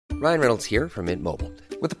Ryan Reynolds here from Mint Mobile.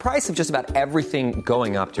 With the price of just about everything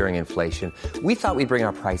going up during inflation, we thought we'd bring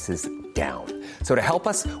our prices down. So to help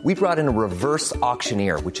us, we brought in a reverse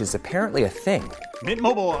auctioneer, which is apparently a thing. Mint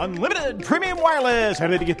Mobile Unlimited Premium Wireless. How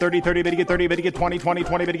to get 30, 30, bit to get 30, bit to get 20, 20,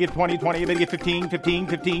 20, bit to get 20, 20, bit to get 15, 15,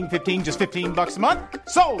 15, 15, just $15 a month?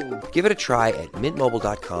 Sold! Give it a try at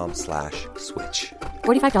mintmobile.com/switch.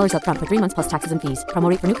 $45 up front for 3 months plus taxes and fees. Promo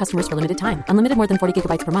rate for new customers for limited time. Unlimited more than 40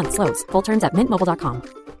 gigabytes per month. Slows full terms at mintmobile.com.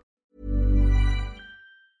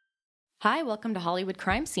 Hi, welcome to Hollywood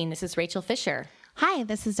Crime Scene. This is Rachel Fisher. Hi,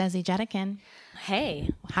 this is Desi Jetikin.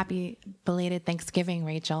 Hey. Happy belated Thanksgiving,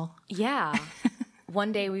 Rachel. Yeah.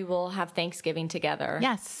 One day we will have Thanksgiving together.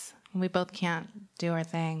 Yes. We both can't do our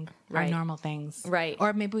thing, Right. our normal things. Right.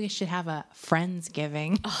 Or maybe we should have a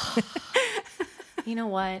Friendsgiving. You know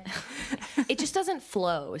what? It just doesn't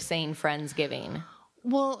flow saying Friendsgiving.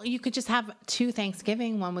 Well, you could just have 2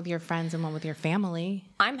 Thanksgiving, one with your friends and one with your family.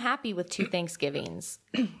 I'm happy with 2 Thanksgivings.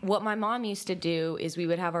 What my mom used to do is we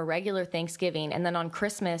would have our regular Thanksgiving, and then on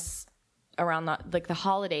Christmas, around the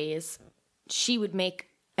holidays, she would make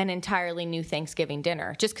an entirely new Thanksgiving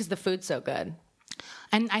dinner just because the food's so good.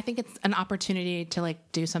 And I think it's an opportunity to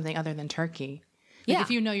do something other than turkey. Yeah.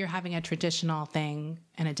 If you know you're having a traditional thing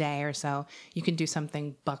in a day or so, you can do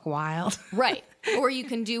something buck wild. Right. Or you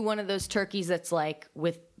can do one of those turkeys that's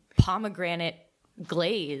with pomegranate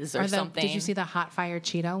glaze or something. Did you see the hot fire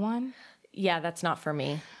Cheeto one? Yeah, that's not for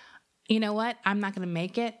me. You know what? I'm not going to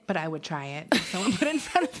make it, but I would try it. If someone put it in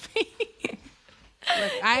front of me.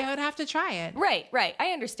 I would have to try it. Right.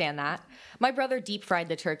 I understand that. My brother deep fried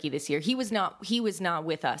the turkey this year. He was not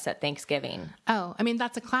with us at Thanksgiving. Oh, I mean,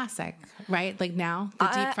 that's a classic, right? Now, the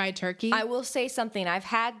deep fried turkey. I will say something. I've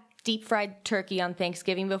had deep fried turkey on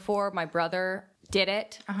Thanksgiving before. My brother did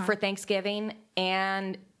it for Thanksgiving,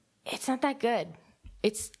 and it's not that good.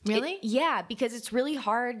 Really? Yeah, because it's really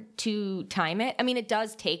hard to time it. I mean, it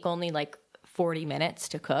does take only 40 minutes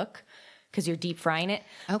to cook because you're deep frying it.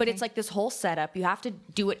 Okay. But it's this whole setup. You have to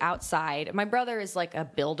do it outside. My brother is a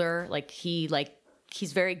builder.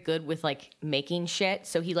 He's very good with making shit.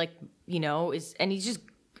 So he is, and he's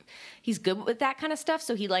good with that kind of stuff.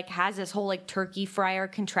 So he has this whole turkey fryer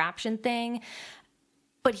contraption thing.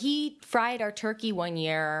 But he fried our turkey one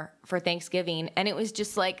year for Thanksgiving, and it was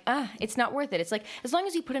just it's not worth it. It's as long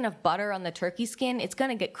as you put enough butter on the turkey skin, it's going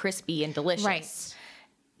to get crispy and delicious. Right.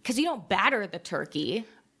 Because you don't batter the turkey.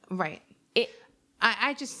 Right.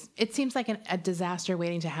 It seems like a disaster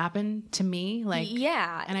waiting to happen to me.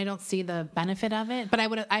 Yeah. And I don't see the benefit of it, but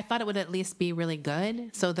I thought it would at least be really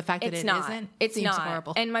good. So the fact that it isn't, it seems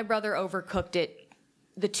horrible. And my brother overcooked it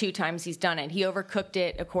the 2 times he's done it. He overcooked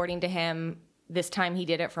it, according to him. This time he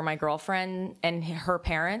did it for my girlfriend and her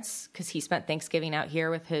parents because he spent Thanksgiving out here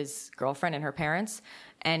with his girlfriend and her parents.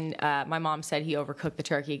 And my mom said he overcooked the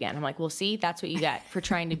turkey again. I'm like, well, see, that's what you get for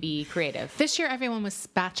trying to be creative. This year, everyone was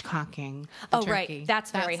spatchcocking the turkey. Right.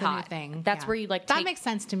 That's very hot. New thing. That's where you That makes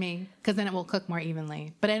sense to me because then it will cook more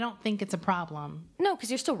evenly. But I don't think it's a problem. No,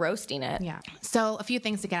 because you're still roasting it. Yeah. So a few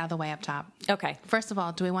things to get out of the way up top. Okay. First of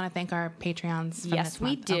all, do we want to thank our Patreons? Yes,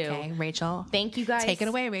 we do. Okay, Rachel. Thank you guys. Take it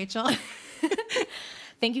away, Rachel.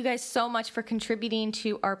 Thank you guys so much for contributing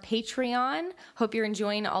to our Patreon. Hope you're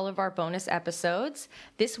enjoying all of our bonus episodes.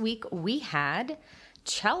 This week we had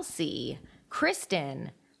Chelsea,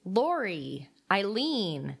 Kristen, Lori,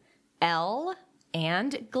 Eileen, Elle,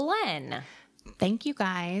 and Glenn. Thank you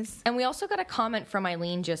guys. And we also got a comment from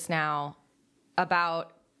Eileen just now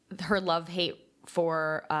about her love-hate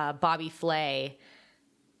for Bobby Flay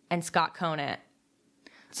and Scott Conant.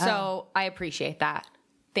 So I appreciate that.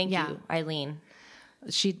 Thank you, Eileen.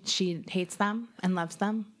 She hates them and loves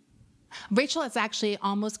them. Rachel has actually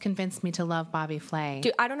almost convinced me to love Bobby Flay.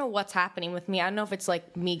 Dude, I don't know what's happening with me. I don't know if it's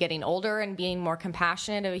me getting older and being more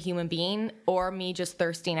compassionate of a human being or me just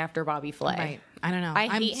thirsting after Bobby Flay. Right. I don't know.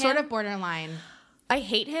 I'm sort of borderline. I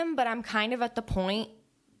hate him, but I'm kind of at the point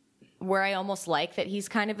where I almost like that he's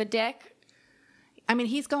kind of a dick. I mean,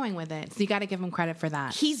 he's going with it, so you got to give him credit for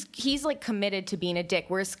that. He's committed to being a dick,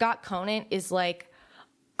 whereas Scott Conant is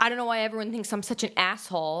I don't know why everyone thinks I'm such an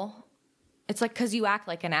asshole. It's because you act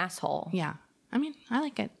like an asshole. Yeah. I mean, I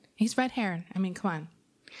like it. He's red-haired. I mean, come on.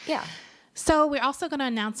 Yeah. So we're also going to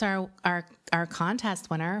announce our contest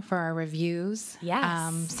winner for our reviews.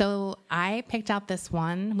 Yes. So I picked out this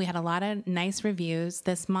one. We had a lot of nice reviews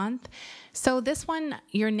this month. So this one,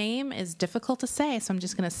 your name is difficult to say, so I'm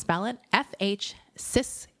just going to spell it. F-H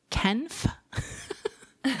Siskenf.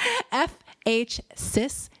 F-H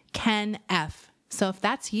Siskenf. So if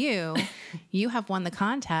that's you, you have won the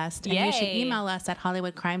contest. And you should email us at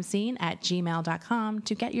hollywoodcrimescene@gmail.com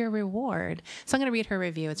to get your reward. So I'm going to read her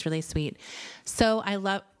review. It's really sweet. So I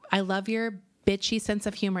love I love your bitchy sense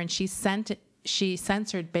of humor. And she censored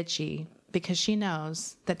bitchy because she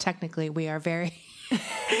knows that technically we are very...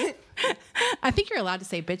 I think you're allowed to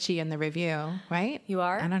say bitchy in the review, right? You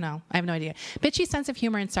are? I don't know. I have no idea. Bitchy sense of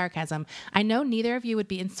humor and sarcasm. I know neither of you would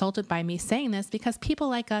be insulted by me saying this because people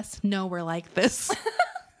like us know we're like this.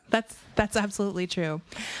 That's absolutely true.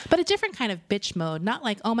 But a different kind of bitch mode, not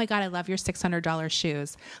like, oh my God, I love your $600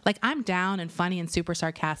 shoes. Like, I'm down and funny and super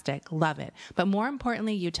sarcastic. Love it. But more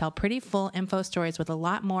importantly, you tell pretty full info stories with a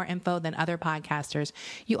lot more info than other podcasters.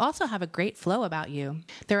 You also have a great flow about you.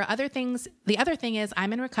 There are other things. The other thing is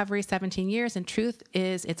I'm in recovery 17 years, and truth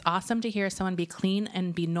is it's awesome to hear someone be clean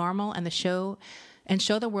and be normal and show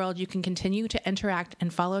the world you can continue to interact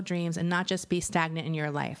and follow dreams and not just be stagnant in your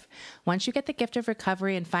life. Once you get the gift of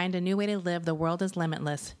recovery and find a new way to live, the world is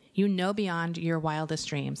limitless. You know beyond your wildest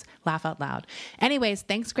dreams. Laugh out loud. Anyways,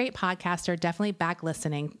 thanks, great podcaster. Definitely back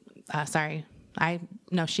listening.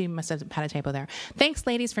 She must have had a typo there. Thanks,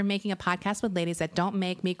 ladies, for making a podcast with ladies that don't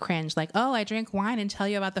make me cringe. Like, oh, I drink wine and tell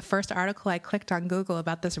you about the first article I clicked on Google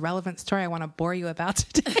about this relevant story I want to bore you about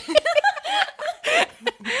today.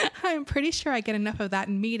 I'm pretty sure I get enough of that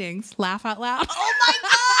in meetings. Laugh out loud. Oh my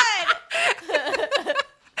God.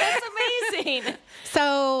 That's amazing.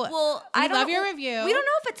 So, well, I love your review. We don't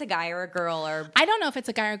know if it's a guy or a girl I don't know if it's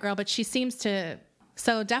a guy or a girl, but she seems to.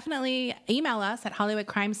 So definitely email us at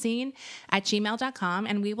hollywoodcrimescene@gmail.com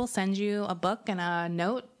and we will send you a book and a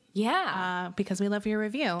note. Yeah. Because we love your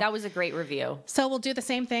review. That was a great review. So we'll do the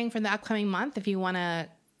same thing for the upcoming month. If you want to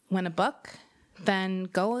win a book, then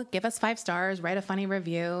go give us 5 stars, write a funny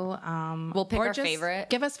review. We'll pick or our just favorite.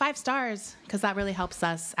 Give us 5 stars because that really helps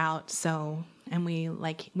us out. And we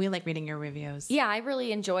like reading your reviews. Yeah, I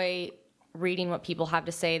really enjoy reading what people have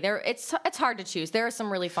to say. It's hard to choose. There are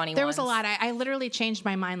some really funny ones. There was a lot. I literally changed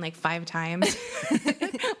my mind like 5 times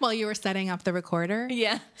while you were setting up the recorder.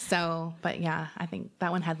 Yeah. So, but yeah, I think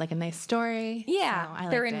that one had like a nice story. Yeah. So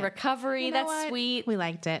they're in recovery. You know That's what? sweet. We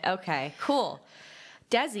liked it. Okay, cool.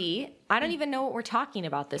 Desi, I don't even know what we're talking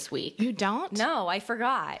about this week. You don't? No, I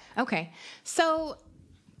forgot. Okay. So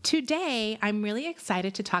today, I'm really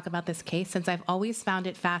excited to talk about this case since I've always found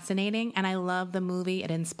it fascinating and I love the movie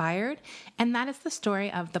it inspired. And that is the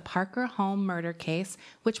story of the Parker Home murder case,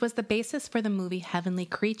 which was the basis for the movie Heavenly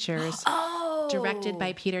Creatures, directed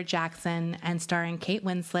by Peter Jackson and starring Kate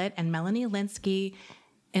Winslet and Melanie Lynskey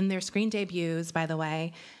in their screen debuts, by the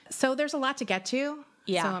way. So there's a lot to get to.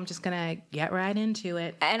 Yeah. So I'm just going to get right into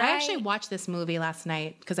it. And I actually watched this movie last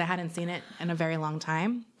night because I hadn't seen it in a very long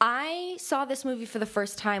time. I saw this movie for the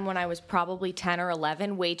first time when I was probably 10 or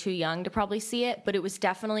 11, way too young to probably see it, but it was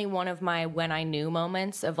definitely one of my when I knew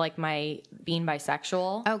moments of like my being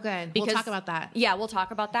bisexual. Oh, good. We'll talk about that. Yeah, we'll talk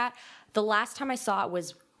about that. The last time I saw it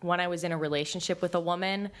was when I was in a relationship with a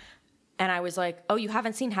woman. And I was like, oh, you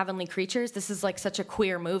haven't seen Heavenly Creatures? This is like such a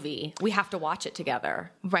queer movie. We have to watch it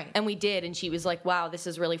together. Right. And we did. And she was like, wow, this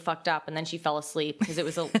is really fucked up. And then she fell asleep because it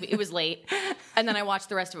was late. And then I watched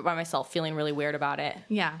the rest of it by myself, feeling really weird about it.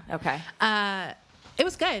 Yeah. Okay. It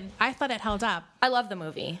was good. I thought it held up. I love the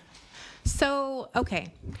movie. So,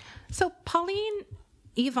 okay. So Pauline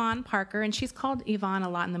Yvonne Parker, and she's called Yvonne a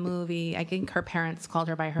lot in the movie. I think her parents called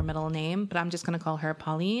her by her middle name, but I'm just going to call her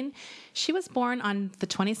Pauline. She was born on the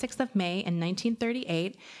 26th of May in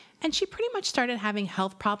 1938, and she pretty much started having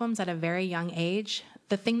health problems at a very young age.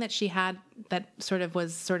 The thing that she had that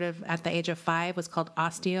was at the age of 5 was called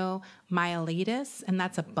osteomyelitis, and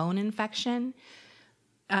that's a bone infection.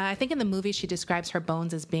 I think in the movie she describes her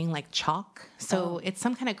bones as being like chalk. So it's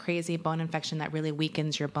some kind of crazy bone infection that really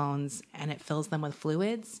weakens your bones and it fills them with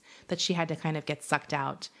fluids that she had to kind of get sucked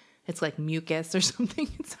out. It's like mucus or something.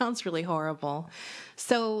 It sounds really horrible.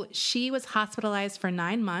 So she was hospitalized for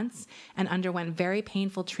 9 months and underwent very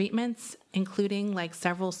painful treatments, including like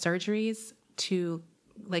several surgeries to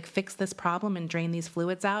like fix this problem and drain these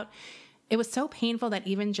fluids out. It was so painful that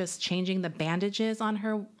even just changing the bandages on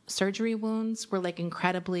her surgery wounds were like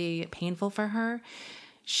incredibly painful for her.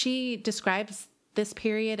 She describes this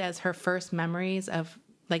period as her first memories of,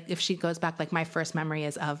 like, if she goes back, like, my first memory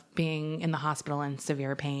is of being in the hospital in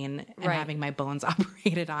severe pain and having my bones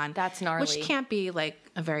operated on. That's gnarly. Which can't be like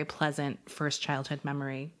a very pleasant first childhood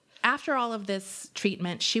memory. After all of this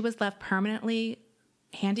treatment, she was left permanently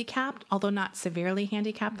handicapped, although not severely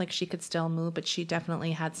handicapped, like she could still move, but she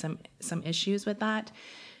definitely had some issues with that.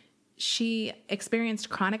 She experienced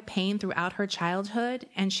chronic pain throughout her childhood,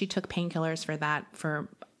 and she took painkillers for that for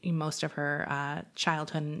most of her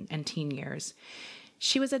childhood and teen years.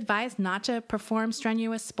 She was advised not to perform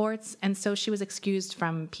strenuous sports, and so she was excused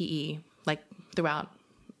from PE, like throughout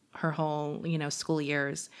her whole, school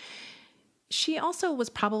years. She also was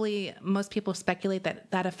probably, most people speculate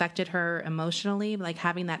that affected her emotionally, like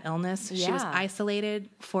having that illness. Yeah. She was isolated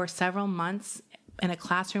for several months in a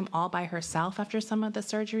classroom all by herself after some of the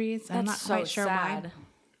surgeries. I'm not quite sure why.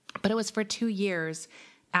 But it was for 2 years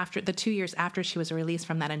after she was released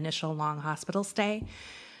from that initial long hospital stay.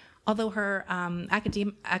 Although her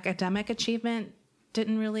academic achievement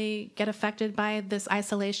didn't really get affected by this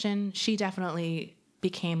isolation, she definitely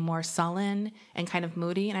became more sullen and kind of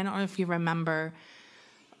moody. And I don't know if you remember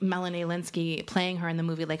Melanie Lynskey playing her in the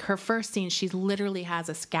movie. Like her first scene, she literally has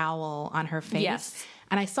a scowl on her face. Yes.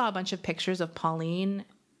 And I saw a bunch of pictures of Pauline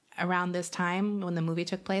around this time when the movie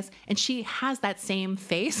took place, and she has that same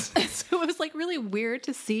face. So it was like really weird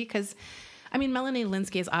to see, because I mean, Melanie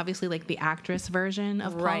Lynskey is obviously like the actress version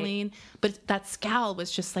of Pauline, but that scowl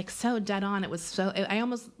was just like so dead on. It was so, I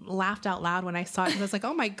almost laughed out loud when I saw it. I was like,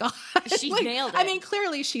 oh my God. She nailed it. I mean,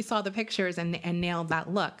 clearly she saw the pictures and nailed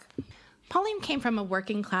that look. Pauline came from a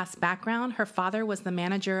working class background. Her father was the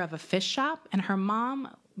manager of a fish shop, and her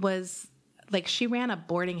mom was like, she ran a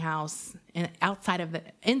boarding house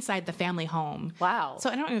inside the family home. Wow. So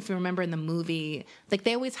I don't know if you remember in the movie, like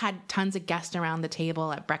they always had tons of guests around the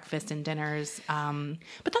table at breakfast and dinners.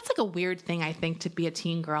 But that's like a weird thing, I think, to be a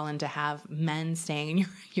teen girl and to have men staying in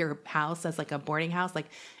your house as like a boarding house. Like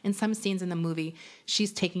in some scenes in the movie,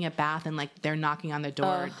 she's taking a bath and like they're knocking on the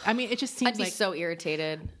door. I mean, it just seems I'd be so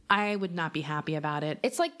irritated. I would not be happy about it.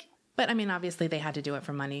 It's like, but I mean, obviously they had to do it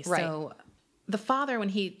for money. Right. So the father, when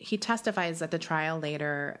he testifies at the trial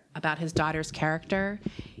later about his daughter's character,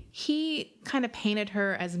 he kind of painted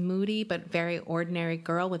her as moody but very ordinary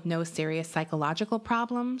girl with no serious psychological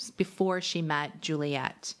problems before she met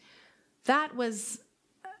Juliet. That was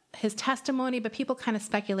his testimony, but people kind of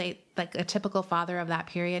speculate, like a typical father of that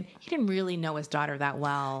period, he didn't really know his daughter that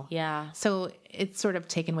well. Yeah. So it's sort of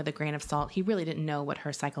taken with a grain of salt. He really didn't know what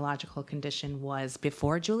her psychological condition was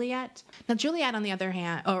before Juliet. Now, Juliet, on the other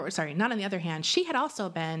hand, not on the other hand, she had also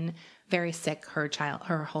been very sick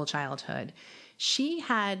her whole childhood. She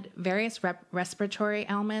had various respiratory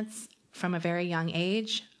ailments from a very young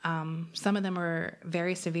age. Some of them were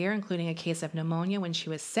very severe, including a case of pneumonia when she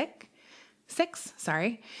was six.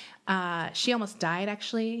 She almost died,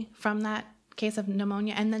 actually, from that case of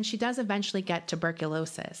pneumonia. And then she does eventually get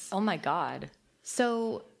tuberculosis. oh my God.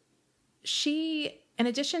 So she, in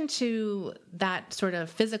addition to that sort of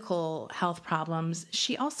physical health problems,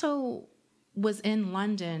 she also was in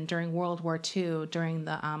London during World War II, during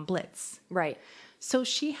the Blitz. Right. So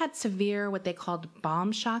she had severe, what they called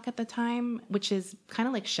bomb shock at the time, which is kind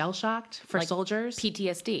of like shell-shocked for Like soldiers.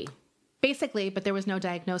 PTSD. Basically, but there was no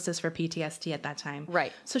diagnosis for PTSD at that time.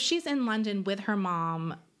 Right. So she's in London with her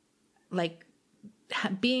mom, like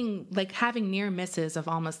having near misses of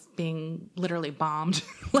almost being literally bombed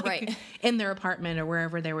Right. in their apartment or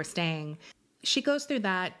wherever they were staying. She goes through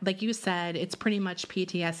that. Like you said, it's pretty much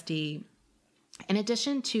PTSD. In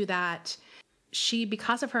addition to that,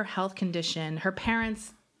 because of her health condition, her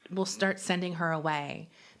parents will start sending her away.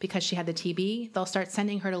 Because she had the TB, they'll start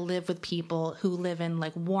sending her to live with people who live in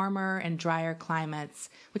like warmer and drier climates,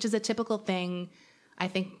 which is a typical thing, I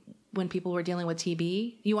think, when people were dealing with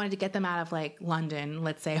TB. You wanted to get them out of like London,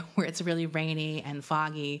 let's say, where it's really rainy and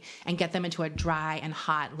foggy, and get them into a dry and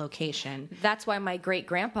hot location. That's why my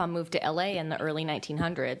great-grandpa moved to LA in the early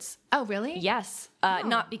 1900s. Oh, really? Yes.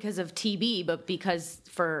 Not because of TB, but because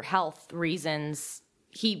for health reasons,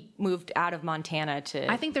 he moved out of Montana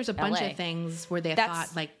to I think there's a bunch LA. of things where they That's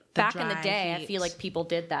thought like back in the dry day, I heat. feel like people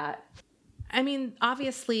did that. I mean,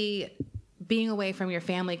 obviously, being away from your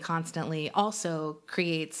family constantly also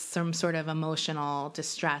creates some sort of emotional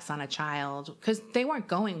distress on a child, because they weren't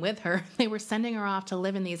going with her. They were sending her off to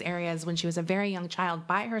live in these areas when she was a very young child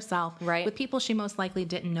by herself, Right. with people she most likely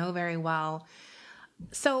didn't know very well.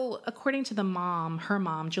 So according to her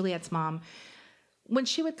mom, Juliet's mom, when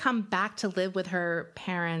she would come back to live with her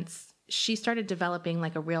parents, she started developing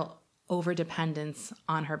like a real overdependence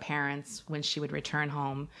on her parents when she would return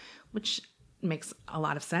home, which makes a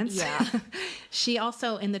lot of sense. Yeah. She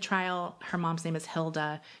also, in the trial, her mom's name is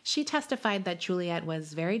Hilda, she testified that Juliet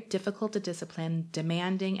was very difficult to discipline,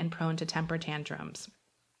 demanding, and prone to temper tantrums.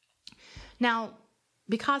 Now,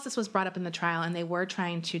 because this was brought up in the trial and they were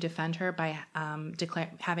trying to defend her by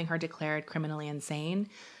having her declared criminally insane,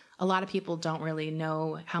 a lot of people don't really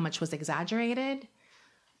know how much was exaggerated,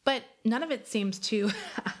 but none of it seems too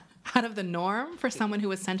out of the norm for someone who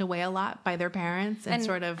was sent away a lot by their parents and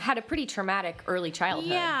sort of had a pretty traumatic early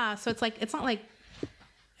childhood. Yeah, so it's not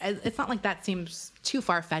like that seems too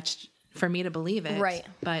far-fetched for me to believe it. Right.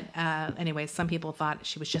 But anyway, some people thought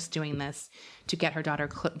she was just doing this to get her daughter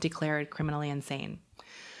declared criminally insane.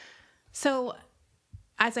 So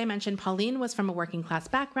as I mentioned, Pauline was from a working class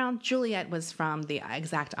background. Juliet was from the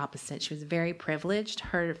exact opposite. She was very privileged.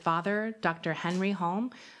 Her father, Dr. Henry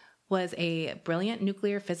Holm, was a brilliant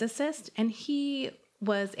nuclear physicist, and he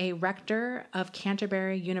was a rector of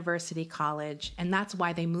Canterbury University College, and that's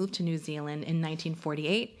why they moved to New Zealand in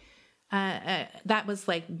 1948. That was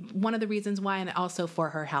like one of the reasons why, and also for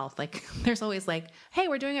her health. Like, there's always like, hey,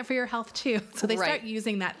 we're doing it for your health too. So they start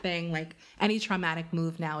using that thing, like any traumatic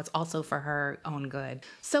move now, it's also for her own good.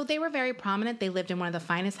 So they were very prominent. They lived in one of the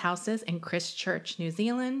finest houses in Christchurch, New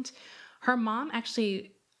Zealand. Her mom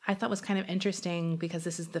actually, I thought was kind of interesting because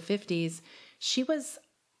this is the 50s. She was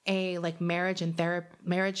a like marriage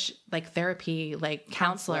therapy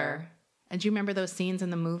counselor. And do you remember those scenes in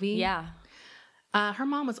the movie? Yeah. Her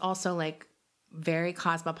mom was also like very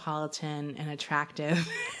cosmopolitan and attractive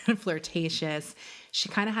and flirtatious. She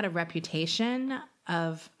kind of had a reputation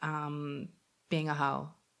of being a hoe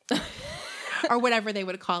or whatever they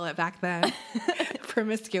would call it back then.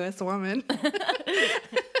 Promiscuous woman.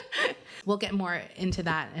 We'll get more into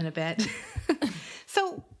that in a bit.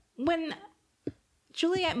 So when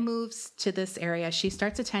Juliet moves to this area, she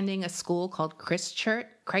starts attending a school called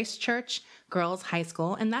Christchurch Girls High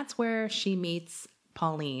School, and that's where she meets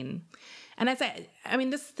Pauline. And as I mean,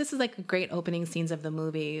 this is like a great opening scenes of the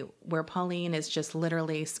movie where Pauline is just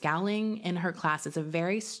literally scowling in her class. It's a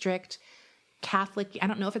very strict Catholic. I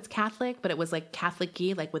don't know if it's Catholic, but it was like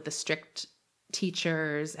Catholic-y, like with the strict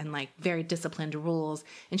teachers and like very disciplined rules.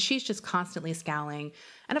 And she's just constantly scowling.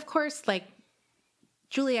 And of course, like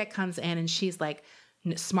Juliet comes in and she's like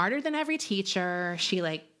smarter than every teacher. She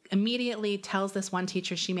like immediately tells this one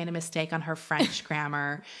teacher she made a mistake on her French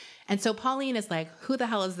grammar. And so Pauline is like, who the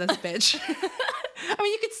hell is this bitch? I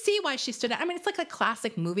mean, you could see why she stood out. I mean, it's like a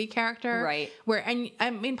classic movie character. Right.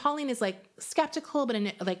 Pauline is like skeptical, but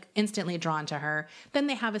like instantly drawn to her. Then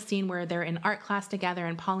they have a scene where they're in art class together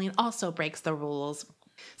and Pauline also breaks the rules.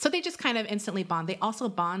 So they just kind of instantly bond. They also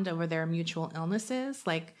bond over their mutual illnesses.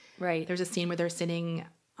 Like, there's a scene where they're sitting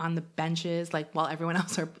on the benches, like while everyone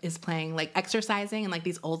else is playing, like exercising and like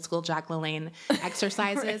these old school Jack LaLanne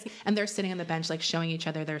exercises. And they're sitting on the bench, like showing each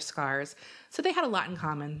other their scars. So they had a lot in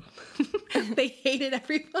common. They hated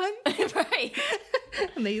everyone. Right.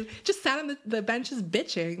 And they just sat on the benches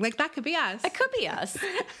bitching. Like, that could be us. It could be us.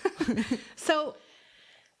 So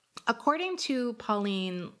according to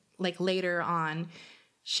Pauline, like later on,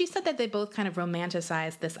 she said that they both kind of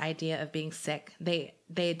romanticized this idea of being sick. They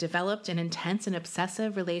developed an intense and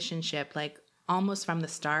obsessive relationship, like almost from the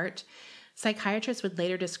start. Psychiatrists would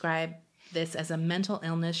later describe this as a mental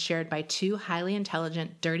illness shared by two highly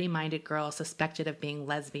intelligent, dirty-minded girls suspected of being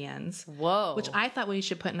lesbians. Whoa. Which I thought we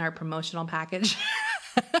should put in our promotional package.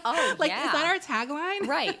 Oh, like, yeah. Is that our tagline?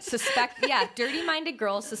 Right. Dirty-minded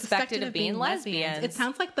girls suspected of being lesbians. It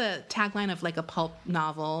sounds like the tagline of like a pulp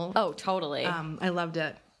novel. Oh, totally. I loved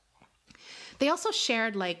it. They also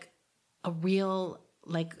shared like a real,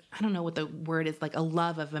 like, I don't know what the word is, like a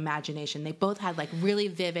love of imagination. They both had like really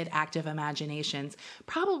vivid, active imaginations,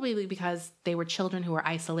 probably because they were children who were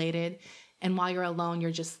isolated. And while you're alone,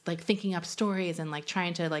 you're just like thinking up stories and like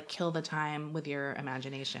trying to like kill the time with your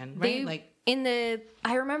imagination, right?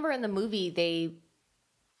 I remember in the movie, they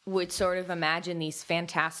would sort of imagine these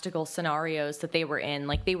fantastical scenarios that they were in.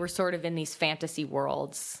 Like, they were sort of in these fantasy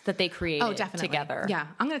worlds that they created together. Yeah,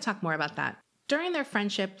 I'm going to talk more about that. During their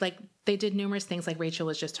friendship, like, they did numerous things like Rachel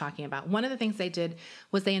was just talking about. One of the things they did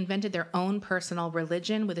was they invented their own personal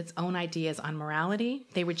religion with its own ideas on morality.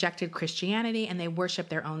 They rejected Christianity and they worshiped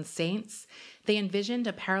their own saints. They envisioned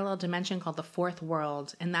a parallel dimension called the fourth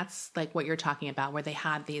world. And that's like what you're talking about, where they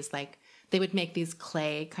had these like, they would make these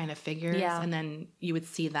clay kind of figures, and then you would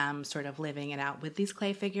see them sort of living it out with these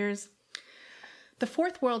clay figures. The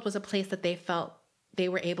fourth world was a place that they felt they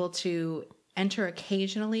were able to enter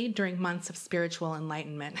occasionally during months of spiritual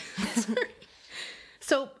enlightenment.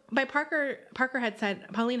 So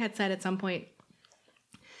Pauline had said at some point,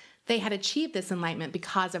 they had achieved this enlightenment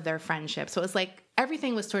because of their friendship. So it was like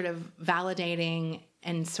everything was sort of validating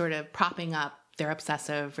and sort of propping up their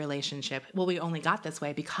obsessive relationship. Well, we only got this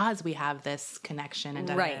way because we have this connection and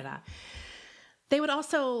da-da-da-da. They would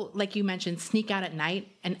also, like you mentioned, sneak out at night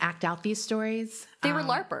and act out these stories. They were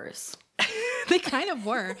LARPers. They kind of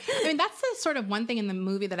were. I mean, that's the sort of one thing in the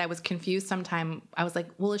movie that I was confused sometime. I was like,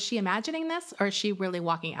 well, is she imagining this or is she really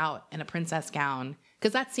walking out in a princess gown?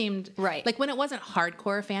 Because that seemed right. Like when it wasn't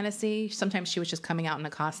hardcore fantasy, sometimes she was just coming out in a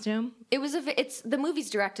costume. It's the movie's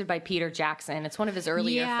directed by Peter Jackson. It's one of his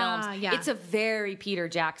earlier films. Yeah. It's a very Peter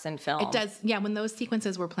Jackson film. It does. Yeah. When those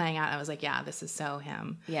sequences were playing out, I was like, yeah, this is so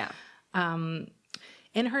him. Yeah.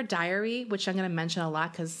 In her diary, which I'm going to mention a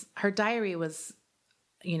lot because her diary was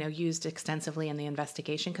used extensively in the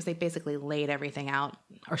investigation because they basically laid everything out,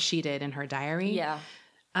 or she did, in her diary. Yeah.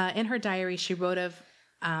 In her diary, she wrote of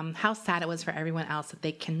how sad it was for everyone else that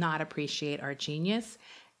they cannot appreciate our genius,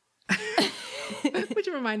 which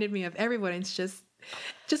reminded me of everyone. It's just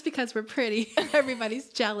because we're pretty, everybody's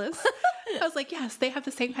jealous. I was like, yes, they have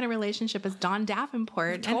the same kind of relationship as Dawn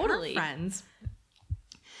Davenport and her friends.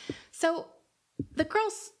 So the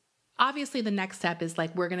girls, obviously the next step is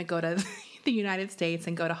like, we're going to go to the United States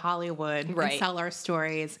and go to Hollywood and sell our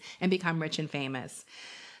stories and become rich and famous.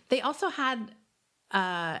 They also had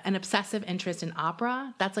an obsessive interest in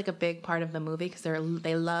opera. That's like a big part of the movie because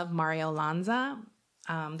they love Mario Lanza.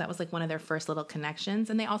 That was like one of their first little connections.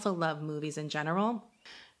 And they also love movies in general.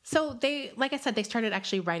 So they, like I said, they started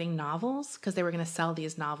actually writing novels because they were going to sell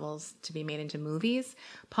these novels to be made into movies.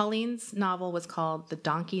 Pauline's novel was called The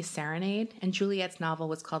Donkey Serenade, and Juliet's novel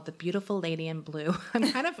was called The Beautiful Lady in Blue.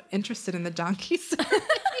 I'm kind of interested in The Donkey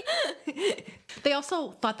Serenade. They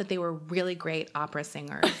also thought that they were really great opera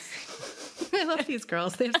singers. I love these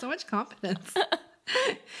girls. They have so much confidence.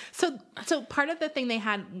 So part of the thing they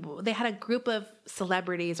had a group of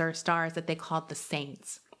celebrities or stars that they called the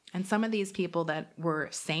Saints. And some of these people that were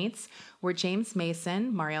saints were James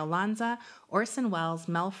Mason, Mario Lanza, Orson Welles,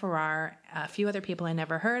 Mel Ferrer, a few other people I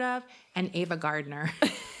never heard of, and Ava Gardner.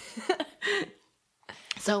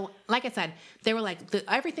 So, like I said, they were like,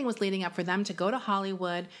 everything was leading up for them to go to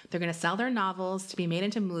Hollywood. They're going to sell their novels to be made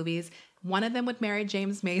into movies. One of them would marry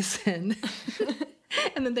James Mason.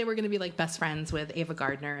 And then they were going to be like best friends with Ava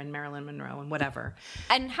Gardner and Marilyn Monroe and whatever.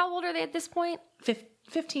 And how old are they at this point?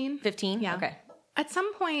 15. 15? Yeah. Okay. At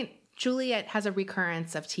some point, Juliet has a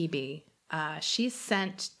recurrence of TB. She's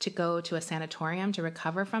sent to go to a sanatorium to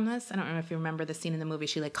recover from this. I don't know if you remember the scene in the movie.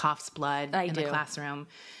 She like coughs blood in the classroom.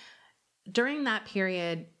 During that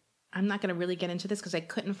period, I'm not going to really get into this because I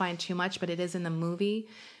couldn't find too much, but it is in the movie.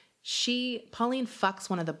 Pauline fucks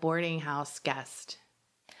one of the boarding house guests.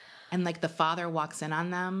 And like the father walks in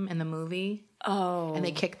on them in the movie. Oh. And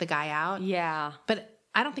they kick the guy out. Yeah. But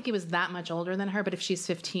I don't think he was that much older than her, but if she's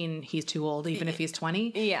 15, he's too old, even if he's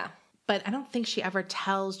 20. Yeah. But I don't think she ever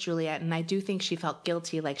tells Juliet, and I do think she felt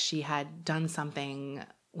guilty, like she had done something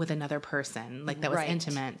with another person, like that was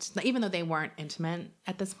intimate, even though they weren't intimate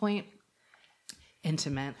at this point.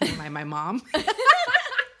 Intimate, my mom.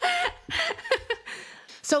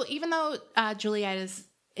 So even though Juliet is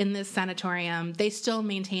in this sanatorium, they still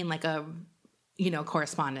maintain like a,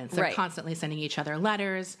 correspondence. They're constantly sending each other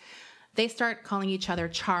letters. They start calling each other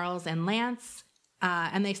Charles and Lance,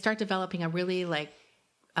 and they start developing a really like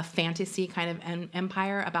a fantasy kind of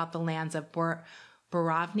empire about the lands of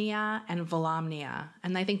Borovnia and Volomnia.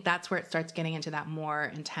 And I think that's where it starts getting into that more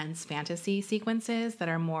intense fantasy sequences that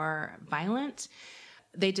are more violent.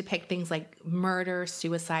 They depict things like murder,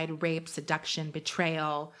 suicide, rape, seduction,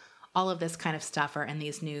 betrayal. All of this kind of stuff are in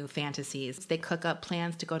these new fantasies. They cook up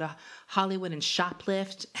plans to go to Hollywood and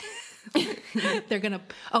shoplift. They're gonna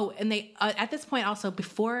and they at this point also I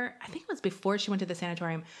think it was before she went to the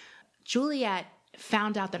sanatorium, Juliet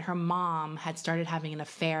found out that her mom had started having an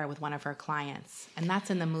affair with one of her clients, and that's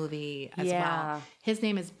in the movie as well. His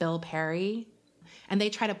name is Bill Perry, and they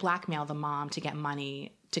try to blackmail the mom to get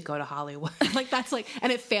money to go to Hollywood.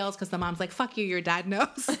 And it fails because the mom's like, fuck you, your dad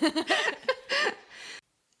knows.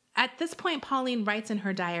 At this point, Pauline writes in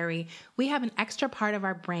her diary, "We have an extra part of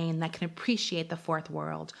our brain that can appreciate the fourth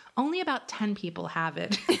world. Only about 10 people have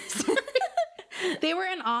it." They were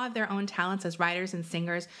in awe of their own talents as writers and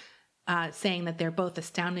singers, saying that they're both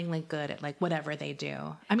astoundingly good at like whatever they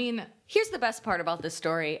do. I mean, here's the best part about this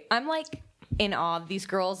story. I'm like in awe of these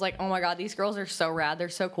girls. Like, oh my God, these girls are so rad. They're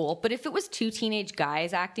so cool. But if it was two teenage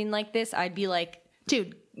guys acting like this, I'd be like,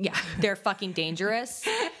 dude, yeah, they're fucking dangerous.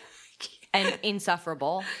 And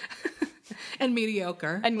insufferable. And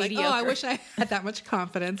mediocre. And mediocre. Oh, I wish I had that much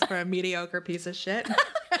confidence for a mediocre piece of shit.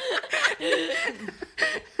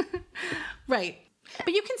 Right.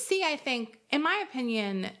 But you can see, I think, in my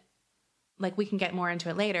opinion, like we can get more into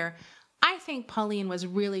it later, I think Pauline was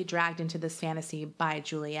really dragged into this fantasy by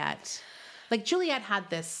Juliet. Like Juliet had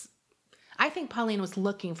this... I think Pauline was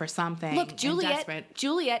looking for something. Look,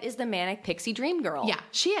 Juliet is the manic pixie dream girl. Yeah,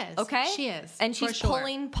 she is. Okay? She is. And she's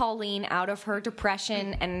pulling Pauline out of her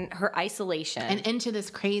depression and her isolation. And into this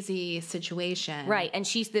crazy situation. Right. And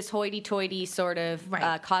she's this hoity-toity sort of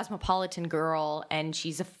cosmopolitan girl. And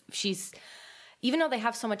she's even though they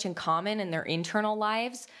have so much in common in their internal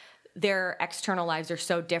lives, their external lives are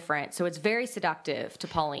so different. So it's very seductive to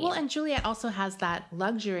Pauline. Well, and Juliet also has that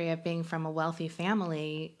luxury of being from a wealthy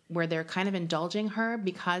family where they're kind of indulging her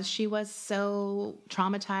because she was so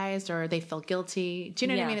traumatized, or they feel guilty. Do you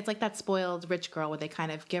know what I mean? It's like that spoiled rich girl where they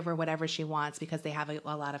kind of give her whatever she wants because they have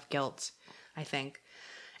a lot of guilt, I think.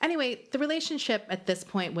 Anyway, the relationship at this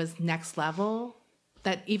point was next level,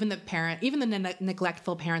 that even the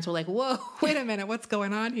neglectful parents were like, whoa, wait a minute, what's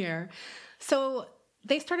going on here? So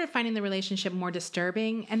they started finding the relationship more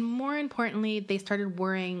disturbing, and more importantly, they started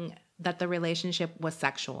worrying that the relationship was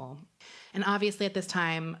sexual. And obviously at this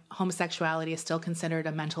time, homosexuality is still considered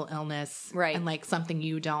a mental illness, right? And like something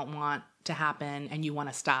you don't want to happen and you want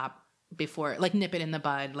to stop before, like nip it in the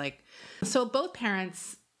bud. Like, so both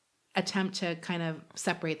parents attempt to kind of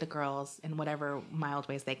separate the girls in whatever mild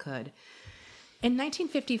ways they could. In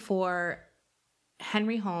 1954,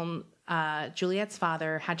 Henry Holmes, Juliet's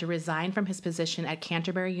father, had to resign from his position at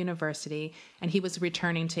Canterbury University, and he was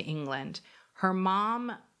returning to England. Her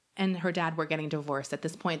mom and her dad were getting divorced. At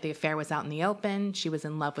this point, the affair was out in the open. She was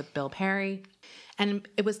in love with Bill Perry. And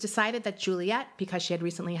it was decided that Juliet, because she had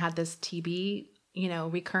recently had this TB,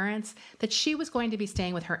 recurrence, that she was going to be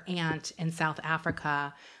staying with her aunt in South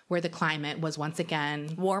Africa, where the climate was once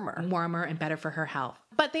again warmer and better for her health.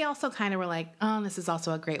 But they also kind of were like, oh, this is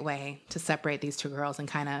also a great way to separate these two girls and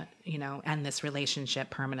kind of, end this relationship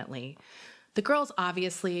permanently. The girls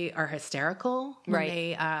obviously are hysterical when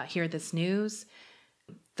they hear this news.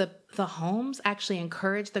 The Holmes actually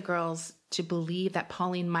encouraged the girls to believe that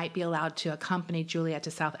Pauline might be allowed to accompany Juliet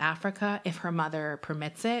to South Africa if her mother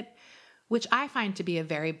permits it, which I find to be a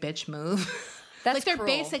very bitch move. That's like they're cruel.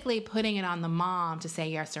 basically putting it on the mom to say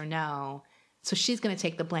yes or no. So she's going to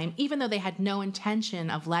take the blame, even though they had no intention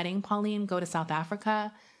of letting Pauline go to South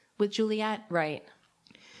Africa with Juliet. Right.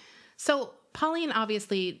 So Pauline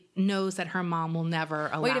obviously knows that her mom will never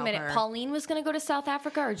allow her. Wait a minute. Pauline was going to go to South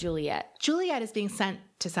Africa, or Juliet? Juliet is being sent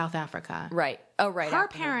to South Africa. Right. Oh, right. Her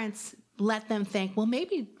parents let them think, well,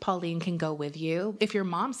 maybe Pauline can go with you if your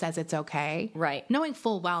mom says it's okay. Right. Knowing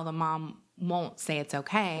full well the mom won't say it's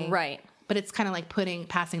okay. Right. But it's kind of like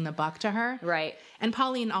passing the buck to her. Right. And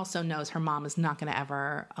Pauline also knows her mom is not going to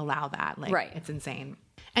ever allow that. Like, right. It's insane.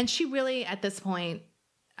 And she really, at this point,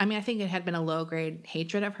 I mean, I think it had been a low-grade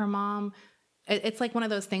hatred of her mom. It's like one of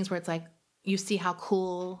those things where it's like, you see how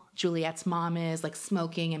cool Juliet's mom is, like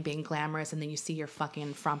smoking and being glamorous, and then you see your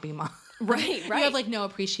fucking frumpy mom. Right. You have like no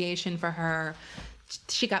appreciation for her.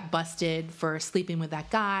 She got busted for sleeping with that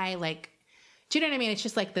guy. Like, do you know what I mean? It's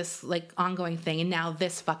just like this like ongoing thing. And now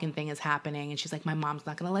this fucking thing is happening. And she's like, my mom's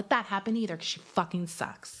not going to let that happen either because she fucking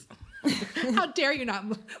sucks. How dare you not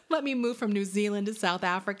let me move from New Zealand to South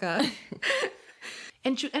Africa?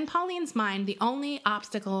 In Pauline's mind, the only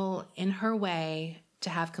obstacle in her way to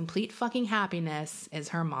have complete fucking happiness is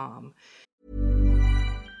her mom.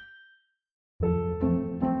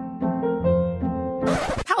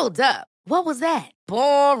 Hold up. What was that?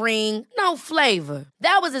 Boring. No flavor.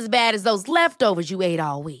 That was as bad as those leftovers you ate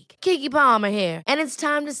all week. Keke Palmer here. And it's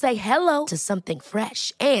time to say hello to something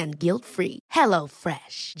fresh and guilt-free. Hello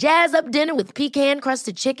Fresh. Jazz up dinner with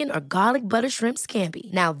pecan-crusted chicken or garlic butter shrimp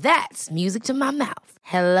scampi. Now that's music to my mouth.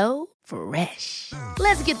 Hello Fresh.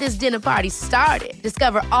 Let's get this dinner party started.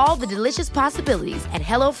 Discover all the delicious possibilities at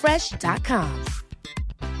HelloFresh.com.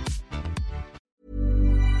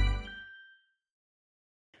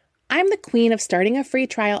 I'm the queen of starting a free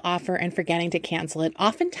trial offer and forgetting to cancel it,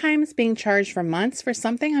 oftentimes being charged for months for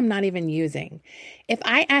something I'm not even using. If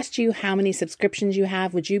I asked you how many subscriptions you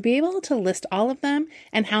have, would you be able to list all of them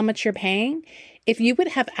and how much you're paying? If you would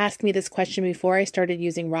have asked me this question before I started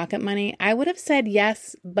using Rocket Money, I would have said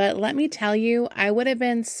yes, but let me tell you, I would have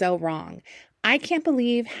been so wrong. I can't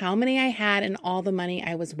believe how many I had and all the money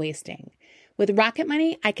I was wasting. With Rocket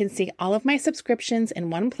Money, I can see all of my subscriptions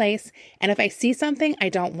in one place, and if I see something I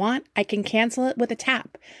don't want, I can cancel it with a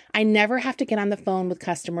tap. I never have to get on the phone with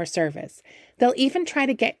customer service. They'll even try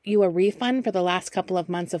to get you a refund for the last couple of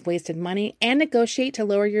months of wasted money and negotiate to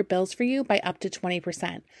lower your bills for you by up to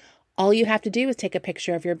 20%. All you have to do is take a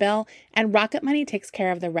picture of your bill, and Rocket Money takes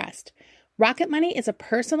care of the rest. Rocket Money is a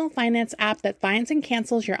personal finance app that finds and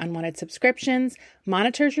cancels your unwanted subscriptions,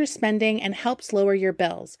 monitors your spending, and helps lower your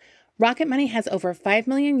bills. Rocket Money has over 5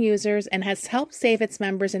 million users and has helped save its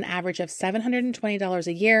members an average of $720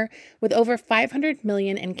 a year with over 500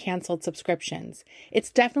 million in canceled subscriptions. It's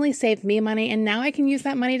definitely saved me money, and now I can use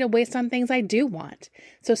that money to waste on things I do want.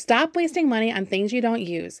 So stop wasting money on things you don't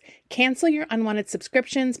use. Cancel your unwanted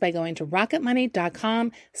subscriptions by going to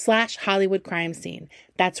rocketmoney.com/Hollywood Crime Scene.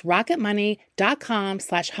 That's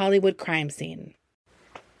rocketmoney.com/Hollywood Crime Scene.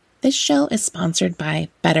 This show is sponsored by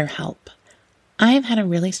BetterHelp. I've had a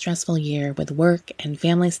really stressful year with work and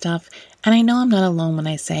family stuff, and I know I'm not alone when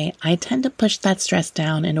I say I tend to push that stress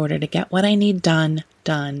down in order to get what I need done,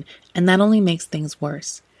 and that only makes things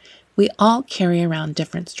worse. We all carry around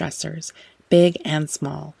different stressors, big and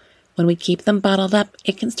small. When we keep them bottled up,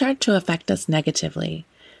 it can start to affect us negatively.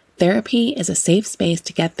 Therapy is a safe space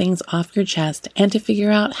to get things off your chest and to figure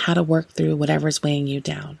out how to work through whatever's weighing you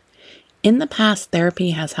down. In the past,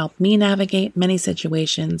 therapy has helped me navigate many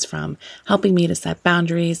situations, from helping me to set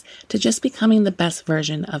boundaries to just becoming the best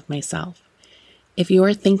version of myself. If you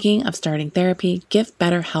are thinking of starting therapy, give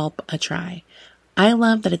BetterHelp a try. I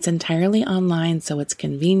love that it's entirely online, so it's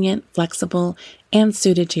convenient, flexible, and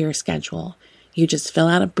suited to your schedule. You just fill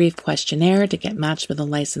out a brief questionnaire to get matched with a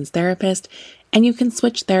licensed therapist, and you can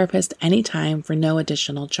switch therapists anytime for no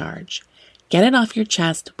additional charge. Get it off your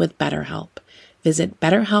chest with BetterHelp. Visit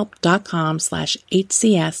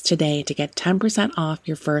BetterHelp.com/HCS today to get 10% off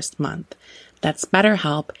your first month. That's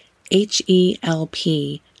BetterHelp,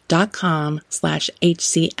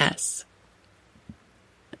 HELP.com/HCS.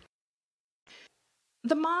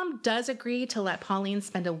 The mom does agree to let Pauline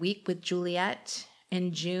spend a week with Juliet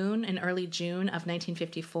in early June of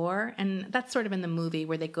 1954. And that's sort of in the movie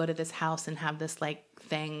where they go to this house and have this like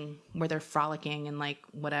thing where they're frolicking in like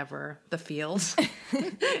whatever, the fields.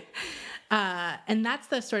 And that's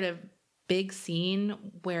the sort of big scene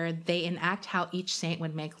where they enact how each saint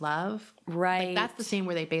would make love. Right. Like, that's the scene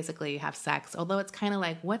where they basically have sex. Although it's kind of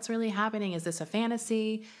like, what's really happening? Is this a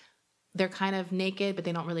fantasy? They're kind of naked, but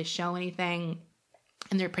they don't really show anything.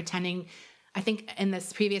 And they're pretending. I think in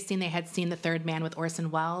this previous scene, they had seen The Third Man with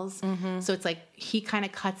Orson Welles. Mm-hmm. So it's like he kind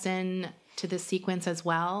of cuts in to this sequence as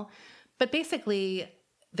well. But basically,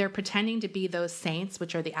 they're pretending to be those saints,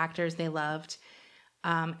 which are the actors they loved.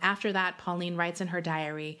 After that, Pauline writes in her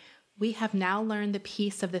diary, "We have now learned the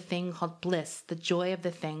peace of the thing called bliss, the joy of the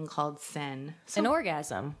thing called sin." So an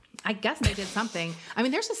orgasm. I guess they did something. I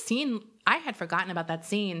mean, there's a scene, I had forgotten about that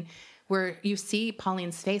scene, where you see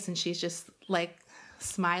Pauline's face and she's just like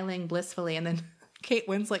smiling blissfully, and then Kate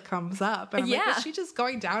Winslet comes up. And I'm like, is she just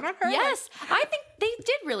going down on her? Yes. I think they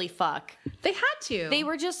did really fuck. They had to. They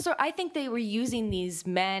were just, I think they were using these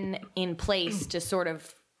men in place to sort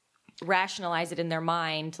of rationalize it in their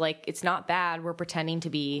mind. Like, it's not bad. We're pretending to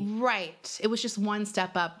be. Right. It was just one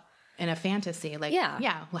step up in a fantasy. Like,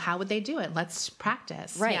 yeah. Well, how would they do it? Let's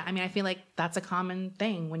practice. Right. Yeah. I mean, I feel like that's a common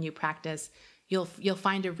thing when you practice. You'll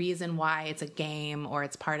find a reason why it's a game or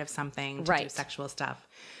it's part of something to do sexual stuff.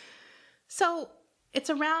 So it's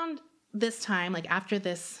around this time, like after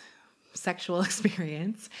this sexual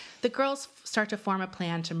experience, the girls start to form a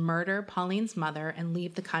plan to murder Pauline's mother and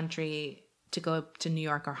leave the country to go to New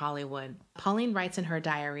York or Hollywood. Pauline writes in her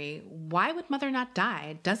diary, "Why would mother not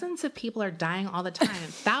die? Dozens of people are dying all the time,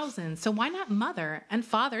 thousands. So why not mother and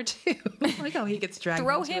father too?" Like how he gets dragged.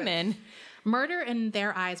 Throw him in. Murder in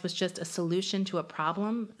their eyes was just a solution to a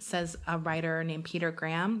problem, says a writer named Peter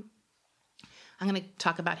Graham. I'm going to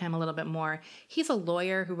talk about him a little bit more. He's a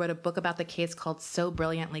lawyer who wrote a book about the case called So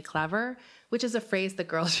Brilliantly Clever, which is a phrase that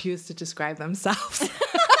girls use to describe themselves.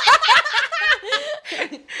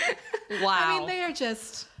 Wow. I mean, they are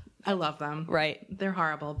just, I love them. Right. They're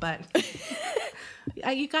horrible, but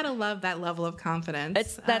you got to love that level of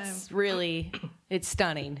confidence. That's really, it's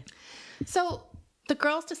stunning. So the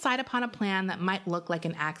girls decide upon a plan that might look like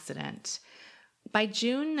an accident. By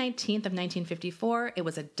June 19th of 1954, it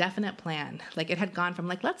was a definite plan. Like, it had gone from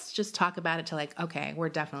like, let's just talk about it to like, okay, we're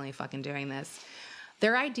definitely fucking doing this.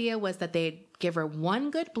 Their idea was that they'd give her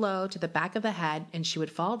one good blow to the back of the head and she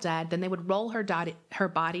would fall dead. Then they would roll her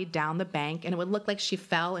body down the bank and it would look like she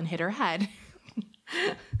fell and hit her head.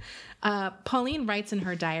 Pauline writes in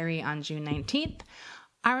her diary on June 19th,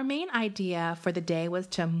 "Our main idea for the day was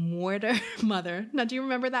to murder mother." Now, do you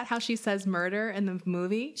remember that, how she says murder in the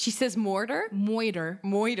movie? She says mortar? Moiter.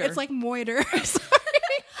 Moiter. It's like moiter. Sorry.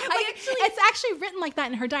 It's actually written like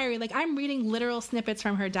that in her diary. Like, I'm reading literal snippets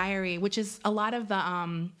from her diary, which is a lot of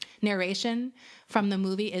the narration from the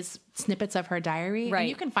movie is snippets of her diary. Right. And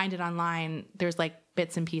you can find it online. There's like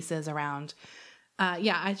bits and pieces around.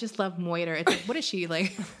 I just love moiter. It's like, what is she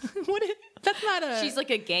like? That's not a... She's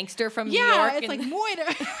like a gangster from New York. Yeah, it's like moiter.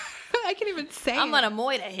 I can't even say I'm gonna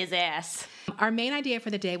moiter his ass. Our main idea for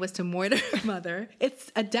the day was to moiter mother.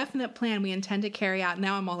 It's a definite plan we intend to carry out.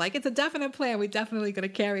 Now I'm all like, it's a definite plan. We're definitely going to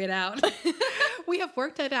carry it out. We have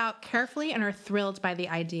worked it out carefully and are thrilled by the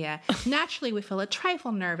idea. Naturally, we feel a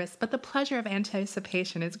trifle nervous, but the pleasure of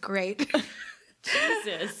anticipation is great.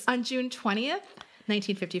 Jesus. On June 20th,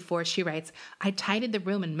 1954, she writes, "I tidied the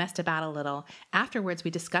room and messed about a little. Afterwards,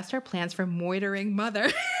 we discussed our plans for moitering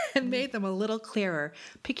mother and made them a little clearer.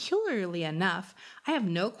 Peculiarly enough, I have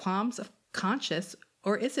no qualms conscious,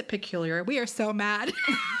 or is it peculiar? We are so mad.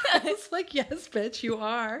 It's like, yes, bitch, you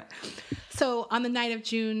are. So on the night of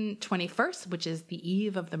June 21st, which is the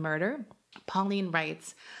eve of the murder, Pauline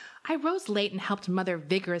writes, I rose late and helped Mother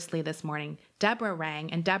vigorously this morning. Deborah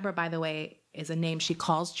rang, and Deborah, by the way, is a name she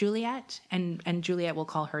calls Juliet, and Juliet will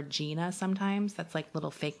call her Gina sometimes. That's like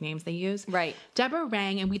little fake names they use. Right. Deborah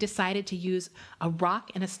rang, and we decided to use a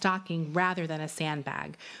rock and a stocking rather than a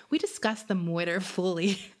sandbag. We discussed the moiter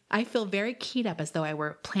fully. I feel very keyed up as though I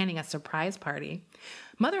were planning a surprise party.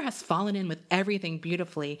 Mother has fallen in with everything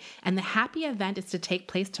beautifully, and the happy event is to take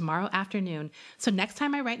place tomorrow afternoon. So next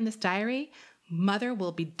time I write in this diary, Mother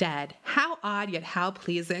will be dead. How odd, yet how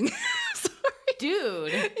pleasing. Sorry.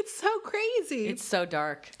 Dude. It's so crazy. It's so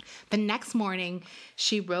dark. The next morning,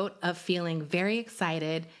 she wrote of feeling very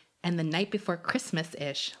excited and the night before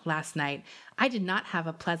Christmas-ish last night. I did not have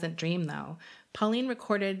a pleasant dream, though. Pauline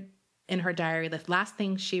recorded in her diary, the last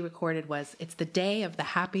thing she recorded was, it's the day of the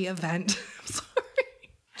happy event. I'm sorry.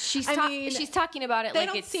 She's she's talking about it they like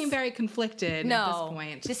don't it's... seem very conflicted at this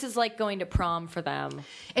point. This is like going to prom for them.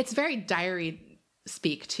 It's very diary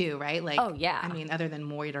speak too, right? Like, oh, yeah. I mean, other than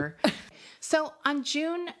moiter. So on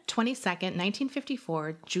June 22nd,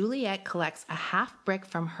 1954, Juliet collects a half brick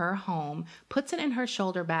from her home, puts it in her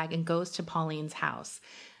shoulder bag, and goes to Pauline's house.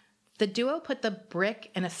 The duo put the brick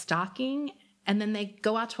in a stocking, and then they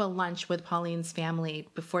go out to a lunch with Pauline's family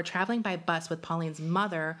before traveling by bus with Pauline's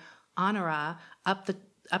mother, Honora, up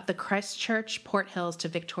the Christchurch Port Hills to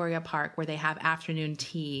Victoria Park, where they have afternoon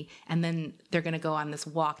tea, and then they're going to go on this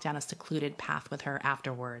walk down a secluded path with her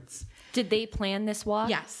afterwards. Did they plan this walk?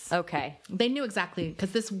 Yes. Okay. They knew exactly,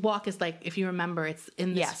 because this walk is like, if you remember, it's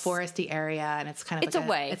in this foresty area, and it's kind of it's like a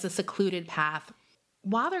way. It's a secluded path.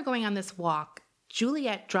 While they're going on this walk,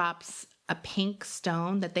 Juliet drops a pink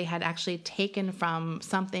stone that they had actually taken from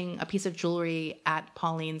a piece of jewelry at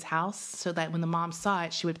Pauline's house, so that when the mom saw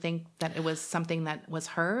it, she would think that it was something that was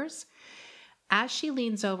hers. As she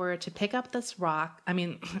leans over to pick up this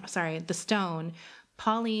the stone,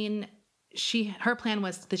 Pauline, her plan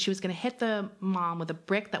was that she was going to hit the mom with a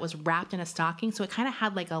brick that was wrapped in a stocking. So it kind of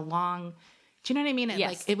had like a long, do you know what I mean?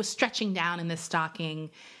 Yes. It was stretching down in this stocking,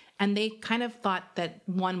 and they kind of thought that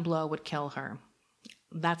one blow would kill her.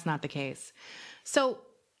 That's not the case. So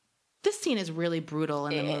this scene is really brutal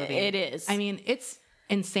in the movie. It is. I mean, it's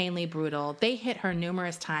insanely brutal. They hit her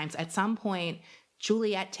numerous times. At some point,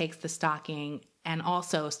 Juliet takes the stocking and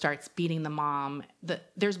also starts beating the mom.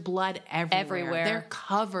 There's blood everywhere. They're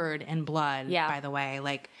covered in blood, by the way.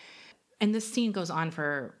 And this scene goes on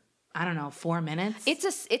for, I don't know, 4 minutes.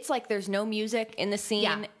 It's like there's no music in the scene.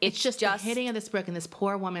 Yeah, it's just the hitting of this brick, and this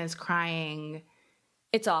poor woman is crying.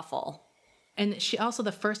 It's awful. And she also,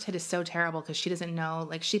 the first hit is so terrible because she doesn't know,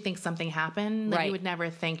 like, she thinks something happened. Like, you would never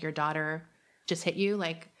think your daughter just hit you.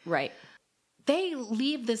 Like, right. They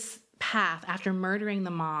leave this path after murdering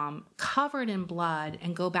the mom, covered in blood,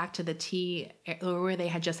 and go back to the tea, where they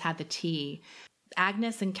had just had the tea.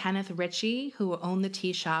 Agnes and Kenneth Ritchie, who own the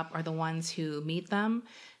tea shop, are the ones who meet them.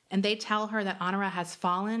 And they tell her that Honora has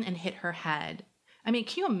fallen and hit her head. I mean,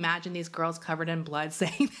 can you imagine these girls covered in blood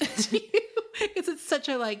saying that to you? Because it's such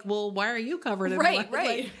a why are you covered in blood?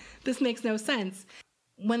 Right. Like, this makes no sense.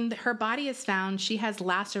 When her body is found, she has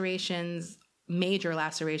lacerations, major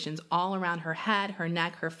lacerations, all around her head, her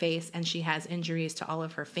neck, her face, and she has injuries to all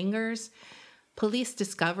of her fingers. Police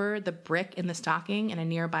discover the brick in the stocking in a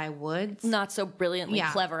nearby woods. Not so brilliantly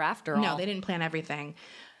clever after all. No, they didn't plan everything.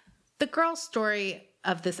 The girl's story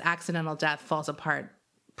of this accidental death falls apart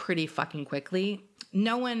pretty fucking quickly.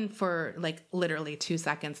 No one for literally 2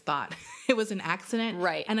 seconds thought it was an accident.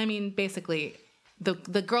 Right. And I mean, basically,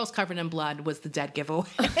 the girls covered in blood was the dead giveaway.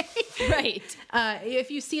 Right. If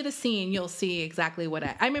you see the scene, you'll see exactly what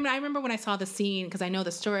I remember when I saw the scene, because I know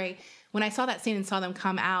the story. When I saw that scene and saw them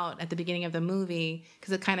come out at the beginning of the movie,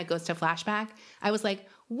 because it kind of goes to flashback, I was like,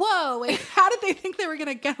 whoa, how did they think they were going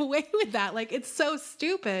to get away with that? It's so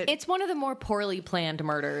stupid. It's one of the more poorly planned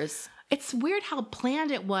murders. It's weird how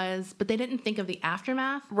planned it was, but they didn't think of the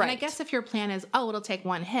aftermath. Right. And I guess if your plan is, it'll take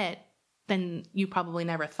one hit, then you probably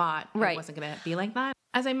never thought it wasn't going to be like that.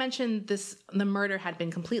 As I mentioned, the murder had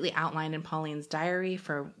been completely outlined in Pauline's diary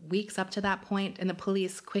for weeks up to that point, and the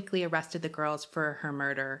police quickly arrested the girls for her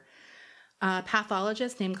murder. A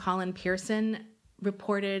pathologist named Colin Pearson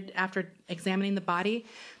reported, after examining the body,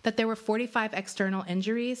 that there were 45 external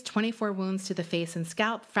injuries, 24 wounds to the face and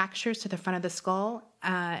scalp, fractures to the front of the skull,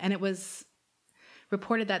 and it was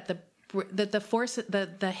reported that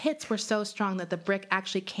the hits were so strong that the brick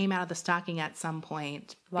actually came out of the stocking at some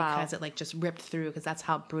point. Wow. Because it just ripped through, because that's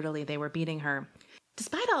how brutally they were beating her.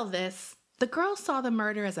 Despite all this, the girls saw the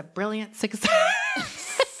murder as a brilliant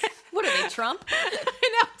success. What are they, Trump. I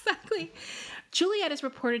know, exactly. Juliet is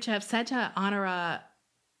reported to have said to Honora,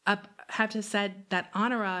 that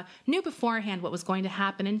Honora knew beforehand what was going to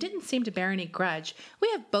happen and didn't seem to bear any grudge. We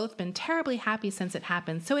have both been terribly happy since it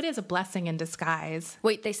happened, so it is a blessing in disguise.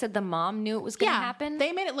 Wait, they said the mom knew it was going to happen?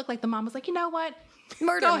 They made it look like the mom was like, you know what?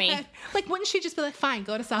 Murder Go me. ahead. Like, wouldn't she just be like, fine,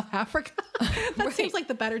 go to South Africa? That seems like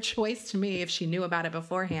the better choice to me if she knew about it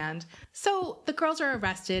beforehand. So the girls are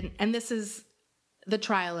arrested, and this is the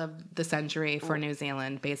trial of the century for New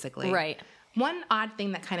Zealand, basically. Right. One odd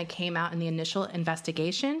thing that kind of came out in the initial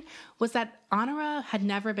investigation was that Honora had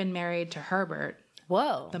never been married to Herbert,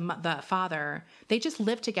 Whoa. the father. They just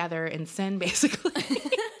lived together in sin, basically.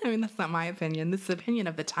 I mean, that's not my opinion. This is the opinion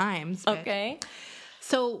of the Times. But. Okay.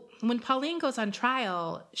 So when Pauline goes on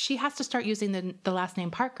trial, she has to start using the last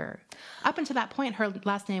name Parker. Up until that point, her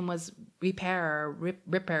last name was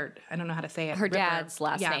Rippert. I don't know how to say it. Her Ripper. dad's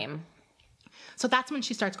last name. So that's when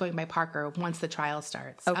she starts going by Parker once the trial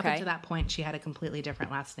starts. Okay. Up until that point, she had a completely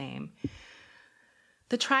different last name.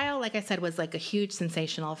 The trial, like I said, was like a huge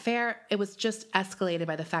sensational affair. It was just escalated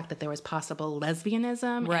by the fact that there was possible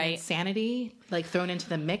lesbianism and insanity like thrown into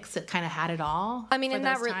the mix. It kind of had it all. I mean, for and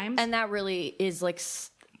those times. that really is like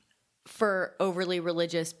for overly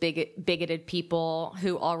religious, bigoted people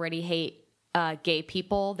who already hate gay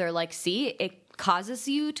people. They're like, see, it causes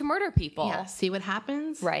you to murder people. Yeah, see what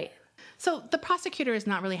happens? Right. So the prosecutor is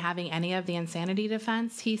not really having any of the insanity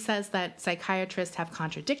defense. He says that psychiatrists have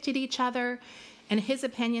contradicted each other. In his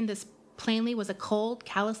opinion, this plainly was a cold,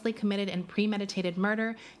 callously committed, and premeditated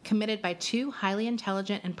murder committed by two highly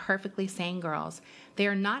intelligent and perfectly sane girls. They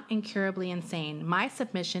are not incurably insane. My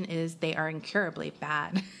submission is they are incurably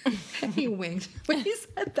bad. He winked when he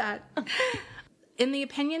said that. In the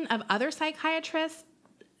opinion of other psychiatrists,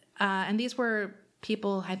 and these were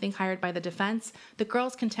people, I think, hired by the defense, the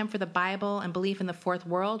girls' contempt for the Bible and belief in the fourth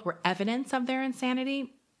world were evidence of their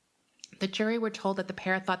insanity. The jury were told that the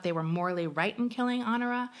pair thought they were morally right in killing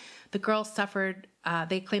Honora. The girls suffered,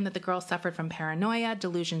 they claimed that the girls suffered from paranoia,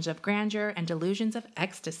 delusions of grandeur, and delusions of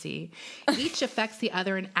ecstasy. Each affects the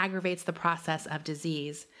other and aggravates the process of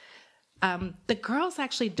disease. The girls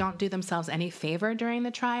actually don't do themselves any favor during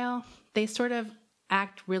the trial. They sort of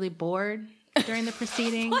act really bored during the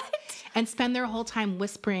proceedings and spend their whole time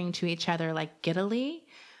whispering to each other like giddily.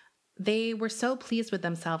 They were so pleased with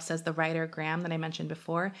themselves, says the writer Graham that I mentioned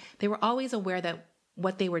before. They were always aware that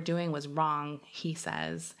what they were doing was wrong, he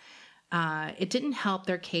says. It didn't help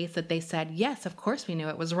their case that they said, yes, of course we knew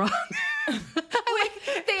it was wrong.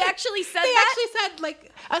 They actually said They that? actually said,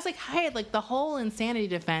 like, I was like, hey, like the whole insanity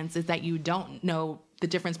defense is that you don't know the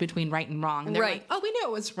difference between right and wrong. And they're like, oh, we knew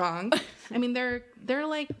it was wrong. I mean, they're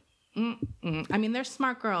like, I mean, they're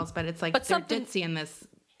smart girls, but it's like they're ditzy in this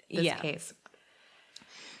case.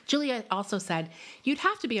 Juliet also said, you'd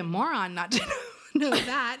have to be a moron not to know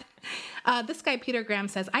that. This guy, Peter Graham,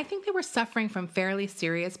 says, I think they were suffering from fairly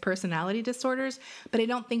serious personality disorders, but I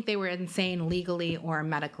don't think they were insane legally or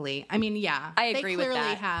medically. I mean, yeah, I agree with that. They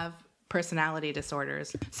clearly have personality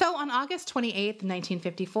disorders. So on August 28th,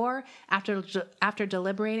 1954, after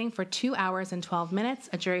deliberating for 2 hours and 12 minutes,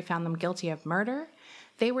 a jury found them guilty of murder.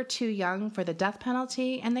 They were too young for the death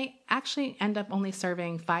penalty, and they actually end up only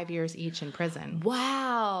serving 5 years each in prison.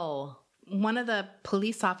 Wow. One of the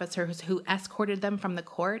police officers who escorted them from the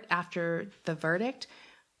court after the verdict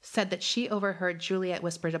said that she overheard Juliet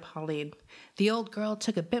whisper to Pauline, the old girl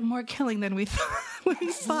took a bit more killing than we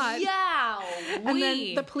thought. Yeah. And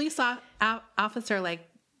then the police officer, like,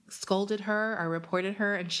 scolded her or reported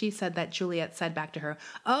her, and she said that Juliet said back to her,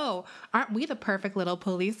 oh, aren't we the perfect little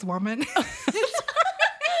policewoman?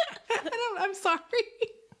 I'm sorry.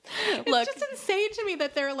 Look, It's just insane to me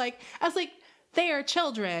that they're like, I was like, they are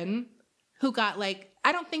children who got like,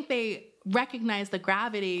 I don't think they recognize the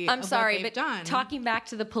gravity I'm of sorry, what they've but done. talking back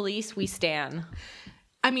to the police, we stan.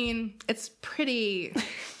 I mean, it's pretty...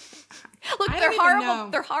 Look, I they're don't even horrible. know.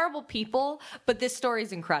 They're horrible people, but this story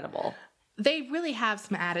is incredible. They really have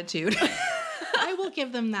some attitude. I will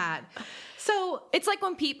give them that. So it's like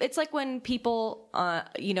when people,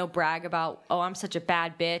 brag about, oh, I'm such a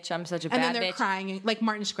bad bitch. I'm such a bad bitch. And then they're crying, like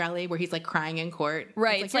Martin Shkreli, where he's like crying in court.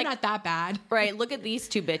 Right. It's like, you're not that bad. Right. Look at these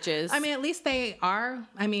two bitches. I mean, at least they are.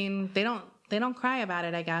 I mean, they don't cry about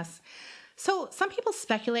it, I guess. So some people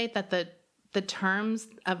speculate that the terms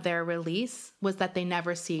of their release was that they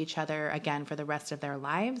never see each other again for the rest of their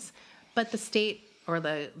lives. But the state or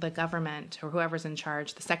the government or whoever's in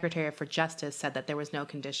charge, the Secretary for Justice, said that there was no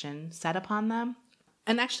condition set upon them.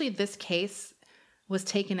 And actually, this case was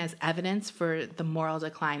taken as evidence for the moral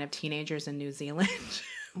decline of teenagers in New Zealand.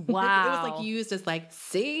 Wow. Wow. It was like used as like,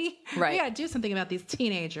 see? Right. We got to do something about these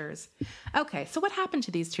teenagers. Okay, so what happened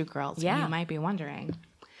to these two girls? Yeah. You might be wondering.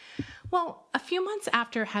 Well, a few months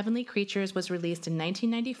after Heavenly Creatures was released in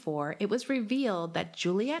 1994, it was revealed that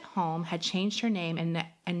Juliette Holm had changed her name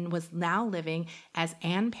and was now living as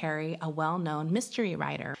Anne Perry, a well-known mystery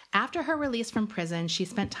writer. After her release from prison, she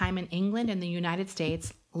spent time in England and the United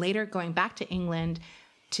States, later going back to England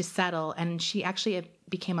to settle, and she actually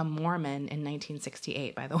became a Mormon in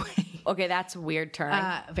 1968, by the way. Okay, that's a weird turn.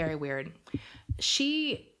 Very weird.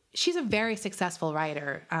 She's a very successful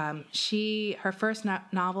writer. Her first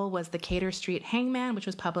novel was The Cater Street Hangman, which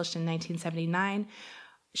was published in 1979.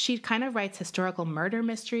 She kind of writes historical murder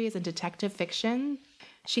mysteries and detective fiction.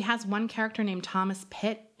 She has one character named Thomas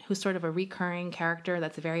Pitt, who's sort of a recurring character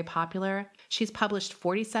that's very popular. She's published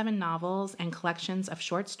 47 novels and collections of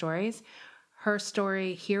short stories. Her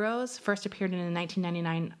story, Heroes, first appeared in the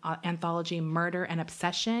 1999 anthology Murder and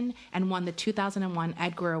Obsession and won the 2001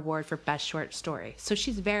 Edgar Award for Best Short Story. So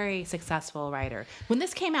she's a very successful writer. When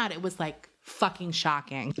this came out, it was like fucking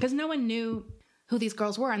shocking because no one knew who these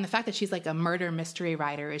girls were. And the fact that she's like a murder mystery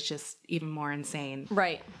writer is just even more insane.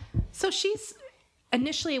 Right. So she's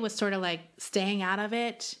initially was sort of like staying out of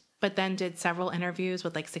it, but then did several interviews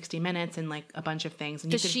with like 60 Minutes and like a bunch of things.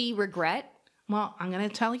 And Does she regret? Well, I'm going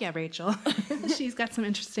to tell you, Rachel. She's got some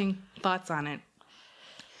interesting thoughts on it.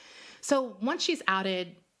 So once she's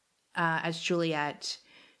outed as Juliette,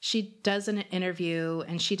 she does an interview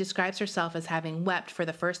and she describes herself as having wept for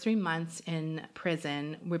the first 3 months in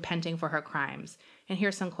prison, repenting for her crimes. And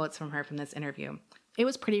here's some quotes from her from this interview. It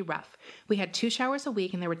was pretty rough. We had 2 showers a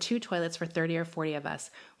week and there were 2 toilets for 30 or 40 of us.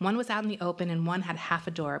 One was out in the open and one had half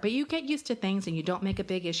a door. But you get used to things and you don't make a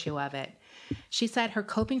big issue of it. She said her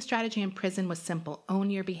coping strategy in prison was simple. Own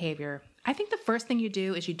your behavior. I think the first thing you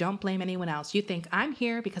do is you don't blame anyone else. You think, I'm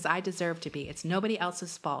here because I deserve to be. It's nobody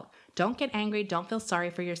else's fault. Don't get angry. Don't feel sorry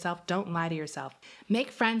for yourself. Don't lie to yourself.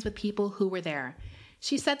 Make friends with people who were there.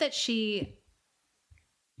 She said that she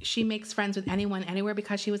makes friends with anyone, anywhere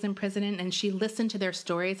because she was in prison, and she listened to their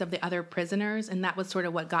stories of the other prisoners, and that was sort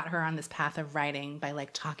of what got her on this path of writing, by like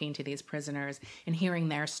talking to these prisoners and hearing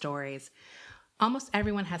their stories. Almost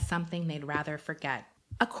everyone has something they'd rather forget.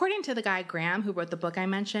 According to the guy Graham, who wrote the book I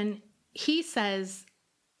mentioned, he says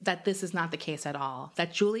that this is not the case at all,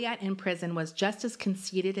 that Juliette in prison was just as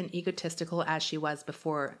conceited and egotistical as she was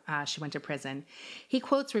before she went to prison. He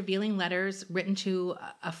quotes revealing letters written to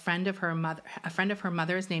a friend of her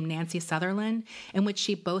mother's named Nancy Sutherland, in which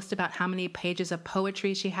she boasts about how many pages of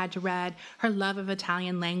poetry she had to read, her love of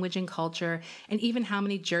Italian language and culture, and even how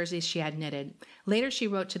many jerseys she had knitted. Later, she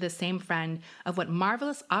wrote to the same friend of what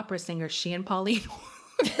marvelous opera singers she and Pauline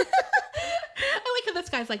were. I like how this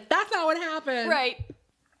guy's like, that's not what happened. Right.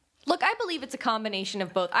 Look, I believe it's a combination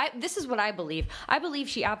of both. This is what I believe. I believe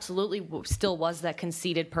she absolutely still was that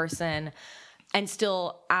conceited person and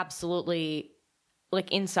still absolutely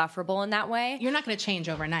like insufferable in that way. You're not going to change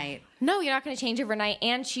overnight. No, you're not going to change overnight.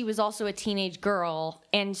 And she was also a teenage girl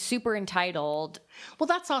and super entitled. Well,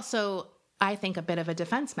 that's also, I think, a bit of a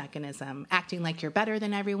defense mechanism, acting like you're better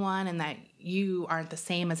than everyone and that you aren't the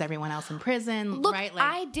same as everyone else in prison. Look, right?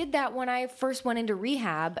 I did that when I first went into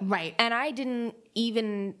rehab. Right. And I didn't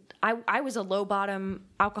even... I was a low-bottom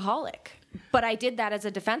alcoholic, but I did that as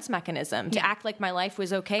a defense mechanism to act like my life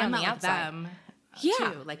was okay on the outside. Them, yeah.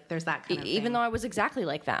 Too. Like, there's that kind of thing. Even though I was exactly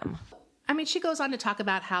like them. I mean, she goes on to talk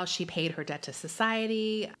about how she paid her debt to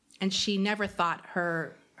society, and she never thought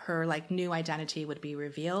her like new identity would be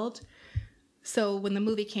revealed. So when the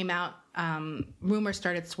movie came out, rumors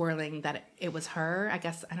started swirling that it was her. I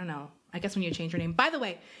guess when you change her name. By the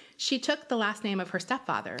way, she took the last name of her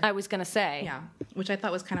stepfather. I was going to say. Yeah, which I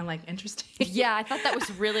thought was kind of like interesting. Yeah, I thought that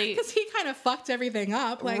was really... Because he kind of fucked everything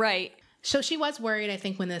up. Like, right. So she was worried, I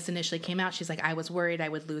think, when this initially came out. She's like, I was worried I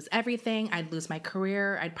would lose everything. I'd lose my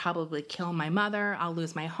career. I'd probably kill my mother. I'll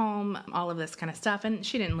lose my home, all of this kind of stuff. And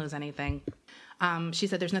she didn't lose anything. She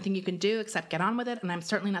said, there's nothing you can do except get on with it. And I'm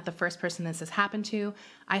certainly not the first person this has happened to.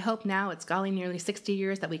 I hope now, it's golly nearly 60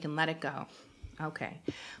 years, that we can let it go. Okay.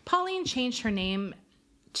 Pauline changed her name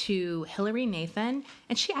to Hilary Nathan,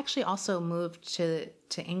 and she actually also moved to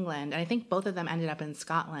England. And I think both of them ended up in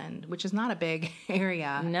Scotland, which is not a big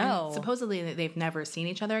area. No. And supposedly they've never seen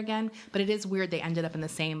each other again, but it is weird they ended up in the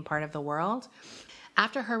same part of the world.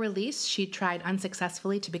 After her release, she tried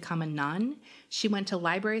unsuccessfully to become a nun. She went to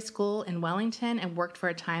library school in Wellington and worked for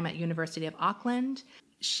a time at University of Auckland.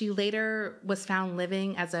 She later was found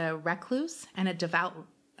living as a recluse and a devout,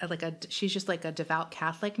 she's just like a devout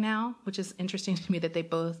Catholic now, which is interesting to me that they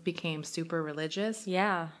both became super religious.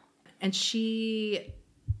 Yeah. And she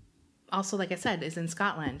also, like I said, is in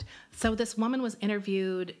Scotland. So this woman was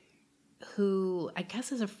interviewed who I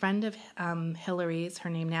guess is a friend of Hillary's, her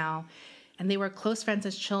name now, and they were close friends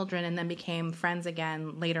as children and then became friends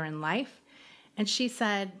again later in life. And she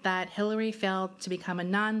said that Hillary failed to become a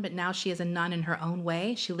nun, but now she is a nun in her own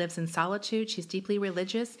way. She lives in solitude. She's deeply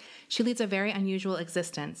religious. She leads a very unusual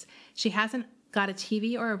existence. She hasn't got a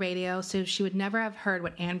TV or a radio, so she would never have heard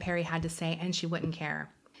what Anne Perry had to say, and she wouldn't care.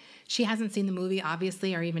 She hasn't seen the movie,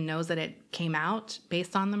 obviously, or even knows that it came out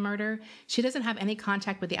based on the murder. She doesn't have any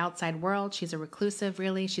contact with the outside world. She's a reclusive,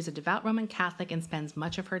 really. She's a devout Roman Catholic and spends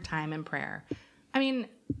much of her time in prayer. I mean,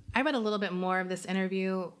 I read a little bit more of this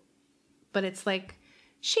interview, but it's like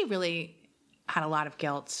she really had a lot of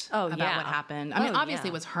guilt about what happened. I mean, obviously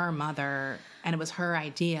it was her mother and it was her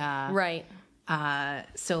idea. Right.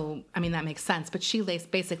 So, I mean, that makes sense. But she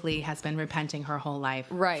basically has been repenting her whole life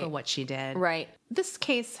for what she did. Right. This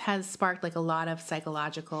case has sparked like a lot of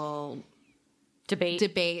psychological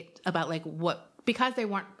debate about like because they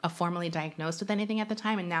weren't formally diagnosed with anything at the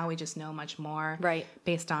time, and now we just know much more. Right.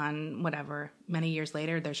 Based on whatever, many years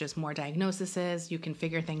later, there's just more diagnoses. You can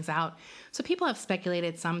figure things out. So people have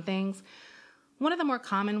speculated some things. One of the more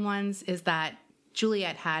common ones is that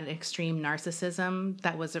Juliet had extreme narcissism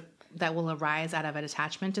that will arise out of an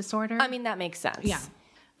attachment disorder. I mean, that makes sense. Yeah.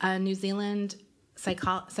 A New Zealand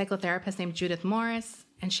psychotherapist named Judith Morris,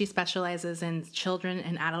 and she specializes in children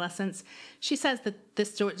and adolescents. She says that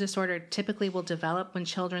this disorder typically will develop when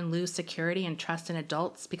children lose security and trust in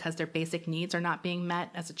adults because their basic needs are not being met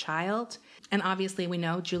as a child. And obviously we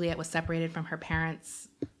know Juliet was separated from her parents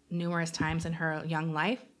numerous times in her young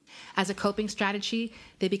life. As a coping strategy,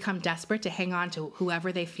 they become desperate to hang on to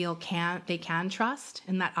whoever they feel they can trust,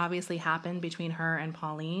 and that obviously happened between her and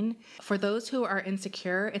Pauline. For those who are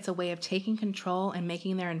insecure, it's a way of taking control and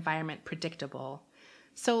making their environment predictable.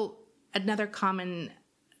 So another common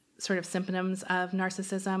sort of symptoms of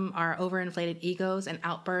narcissism are overinflated egos and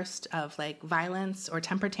outbursts of like violence or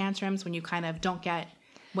temper tantrums when you kind of don't get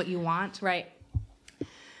what you want. Right.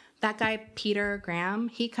 That guy, Peter Graham,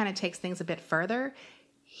 he kind of takes things a bit further.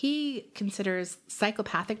 He considers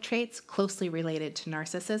psychopathic traits closely related to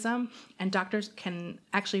narcissism, and doctors can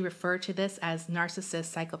actually refer to this as narcissist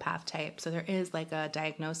psychopath type. So there is like a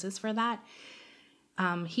diagnosis for that.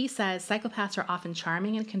 He says psychopaths are often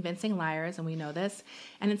charming and convincing liars, and we know this.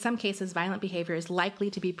 And in some cases, violent behavior is likely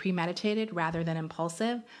to be premeditated rather than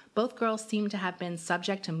impulsive. Both girls seem to have been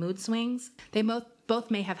subject to mood swings. They both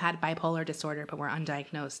may have had bipolar disorder, but were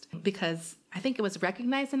undiagnosed because I think it was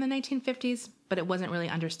recognized in the 1950s, but it wasn't really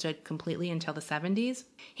understood completely until the 70s.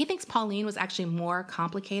 He thinks Pauline was actually more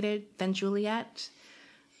complicated than Juliet.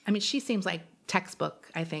 I mean, she seems like textbook,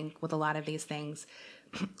 I think, with a lot of these things.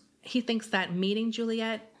 He thinks that meeting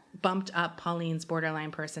Juliet bumped up Pauline's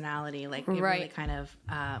borderline personality, like it really kind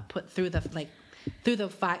of put through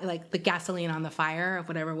the gasoline on the fire of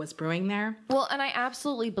whatever was brewing there. Well, and I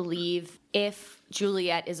absolutely believe if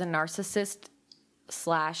Juliet is a narcissist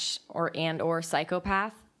or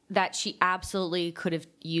psychopath, that she absolutely could have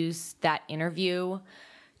used that interview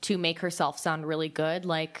to make herself sound really good.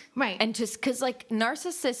 Like, right. And just because like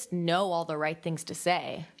narcissists know all the right things to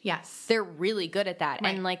say. Yes. They're really good at that.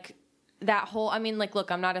 Right. And like that whole, I mean, like, look,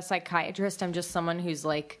 I'm not a psychiatrist. I'm just someone who's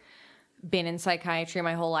like been in psychiatry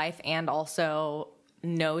my whole life and also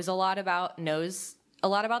knows a lot about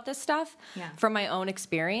this stuff from my own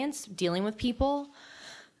experience dealing with people.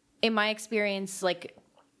 In my experience, like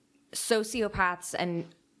sociopaths and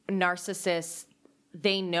narcissists,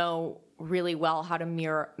 they know really well how to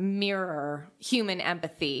mirror human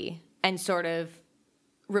empathy and sort of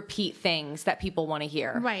repeat things that people want to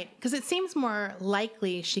hear. Right. Because it seems more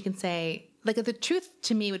likely she can say, like, the truth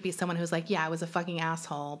to me would be someone who's like, yeah, I was a fucking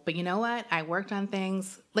asshole, but you know what? I worked on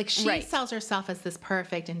things. Like, she sells herself as this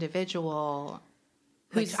perfect individual.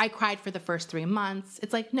 Like, I cried for the first 3 months.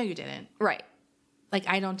 It's like, no, you didn't. Right. Like,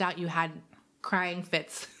 I don't doubt you had crying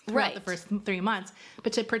fits throughout the first 3 months,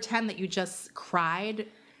 but to pretend that you just cried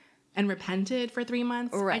and repented for 3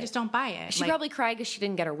 months, I just don't buy it. She probably cried because she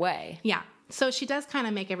didn't get her way. Yeah. So she does kind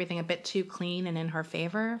of make everything a bit too clean and in her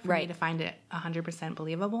favor for me to find it 100%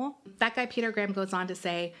 believable. That guy, Peter Graham, goes on to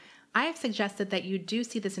say, I have suggested that you do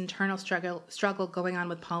see this internal struggle going on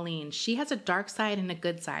with Pauline. She has a dark side and a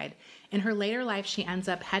good side. In her later life, she ends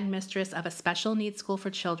up headmistress of a special needs school for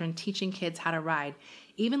children, teaching kids how to ride.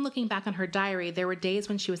 Even looking back on her diary, there were days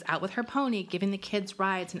when she was out with her pony, giving the kids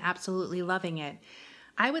rides and absolutely loving it.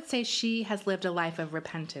 I would say she has lived a life of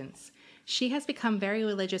repentance. She has become very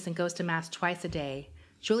religious and goes to Mass twice a day.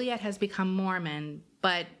 Juliet has become Mormon,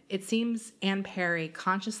 but it seems Anne Perry,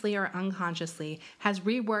 consciously or unconsciously, has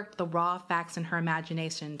reworked the raw facts in her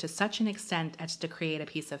imagination to such an extent as to create a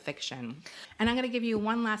piece of fiction. And I'm going to give you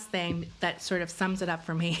one last thing that sort of sums it up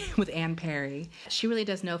for me with Anne Perry. She really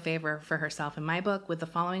does no favor for herself in my book with the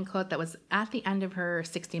following quote that was at the end of her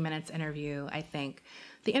 60 Minutes interview, I think.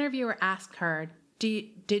 The interviewer asked her,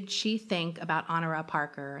 did she think about Honora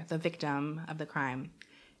Parker, the victim of the crime?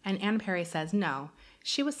 And Anne Perry says, no.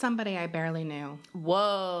 She was somebody I barely knew.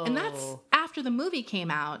 Whoa. And that's after the movie came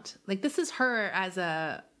out. Like, this is her as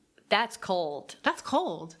a... That's cold. That's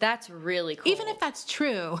cold. That's really cold. Even if that's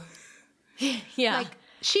true. Yeah. Like,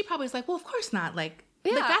 she probably was like, well, of course not. Like,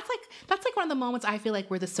 Yeah. that's like one of the moments I feel like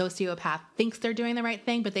where the sociopath thinks they're doing the right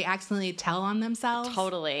thing, but they accidentally tell on themselves.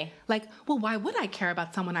 Totally. Like, well, why would I care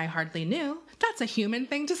about someone I hardly knew? That's a human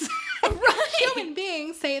thing to say. Right. Human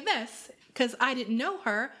beings say this because I didn't know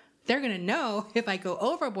her. They're going to know if I go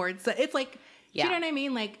overboard. So it's like, Yeah. you know what I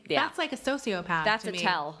mean? Like, Yeah. that's like a sociopath. That's to a me.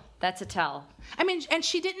 tell. That's a tell. I mean, and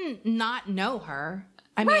she didn't not know her.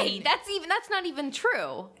 I Right. mean, That's not even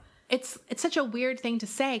true. it's such a weird thing to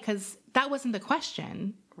say because that wasn't the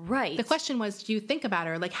question. Right. The question was, do you think about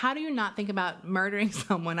her? Like, how do you not think about murdering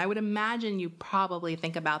someone? I would imagine you probably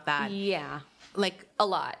think about that. Yeah. Like, A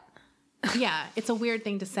lot. yeah, it's a weird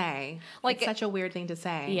thing to say. Like, it's such a weird thing to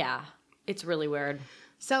say. Yeah. It's really weird.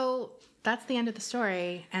 So that's the end of the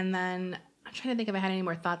story. And then I'm trying to think if I had any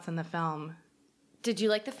more thoughts on the film. Did you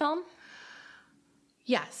like the film?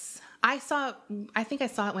 Yes. I think I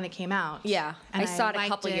saw it when it came out. Yeah. And I saw it a liked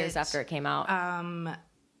couple years after it came out.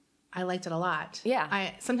 I liked it a lot.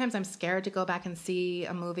 Yeah. Sometimes I'm scared to go back and see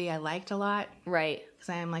a movie I liked a lot. Right. Because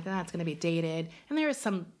I'm like, it's going to be dated. And there is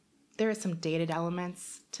some dated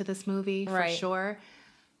elements to this movie for Right. sure.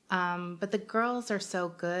 But the girls are so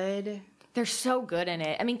good. They're so good in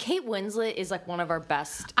it. I mean, Kate Winslet is like one of our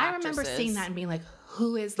best I remember actresses. seeing that and being like,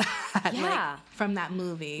 who is that? Yeah. Like, from that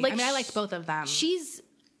movie. Like, I mean, I liked both of them. She's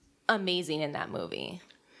amazing in that movie.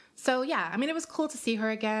 So, yeah. I mean, it was cool to see her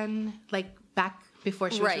again, like, back before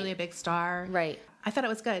she was Right. really a big star. Right. I thought it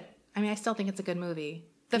was good. I mean, I still think it's a good movie.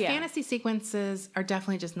 The Yeah. fantasy sequences are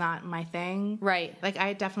definitely just not my thing. Right. Like,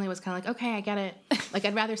 I definitely was kind of like, okay, I get it. Like,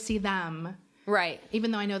 I'd rather see them. Right.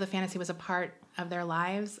 Even though I know the fantasy was a part of their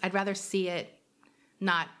lives, I'd rather see it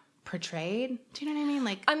not portrayed. Do you know what I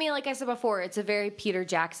mean? Like I said before, it's a very Peter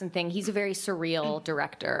Jackson thing. He's a very surreal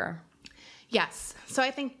director. yes. So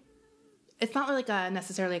I think it's not like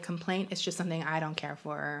necessarily a complaint. It's just something I don't care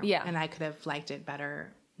for. Yeah. And I could have liked it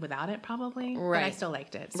better without it probably. But I Right. still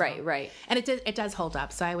liked it. So. Right. And it does hold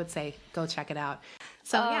up. So I would say go check it out.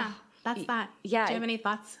 So yeah, that's that. yeah, Do you have any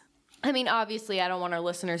thoughts? I mean, obviously, I don't want our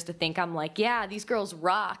listeners to think I'm like, yeah, these girls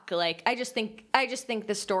rock. Like, I just think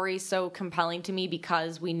the story is so compelling to me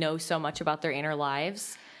because we know so much about their inner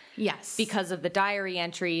lives, Yes. because of the diary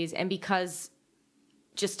entries and because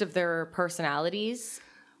just of their personalities.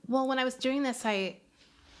 Well, when I was doing this, I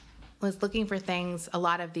was looking for things. A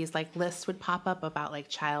lot of these like lists would pop up about like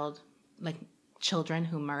children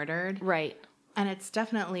who murdered. Right. And it's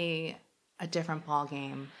definitely a different ball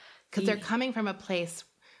game because they're coming from a place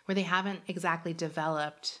where they haven't exactly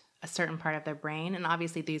developed a certain part of their brain. And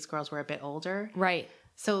obviously these girls were a bit older. Right.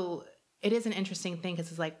 So it is an interesting thing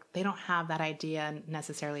because it's like they don't have that idea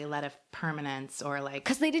necessarily led of permanence or like...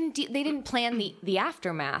 Because they didn't plan the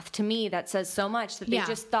aftermath. To me, that says so much that they Yeah.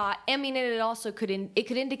 just thought. I mean, it also could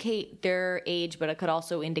indicate their age, but it could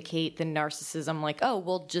also indicate the narcissism. Like, oh,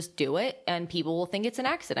 we'll just do it, and people will think it's an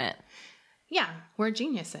accident. Yeah, we're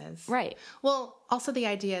geniuses. Right. Well, also the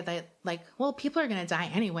idea that, like, well, people are going to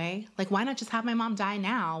die anyway. Like, why not just have my mom die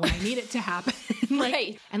now when I need it to happen? Like,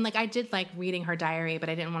 Right. And, like, I did like reading her diary, but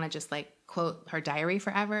I didn't want to just, like, quote her diary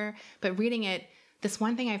forever. But reading it, this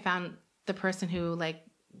one thing I found, the person who, like,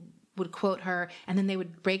 would quote her, and then they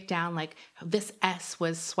would break down, like, this S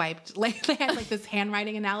was swiped. Like, they had, like, this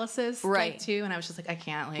handwriting analysis, Right. like, too. And I was just like, I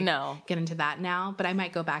can't, like, No. get into that now. But I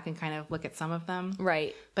might go back and kind of look at some of them.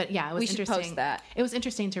 Right. But yeah, it was We should interesting. post that. It was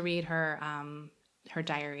interesting to read her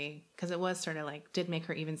diary because it was sort of like did make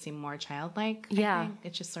her even seem more childlike. I Yeah. think.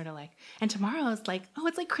 It's just sort of like, and tomorrow is like, oh,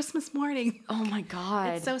 it's like Christmas morning. Oh my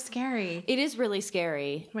God. It's so scary. It is really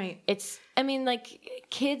scary. Right. I mean, like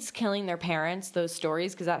kids killing their parents, those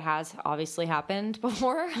stories, because that has obviously happened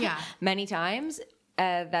before. Yeah. Many times.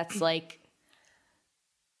 That's like,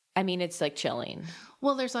 I mean, it's like chilling.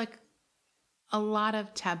 Well, there's like a lot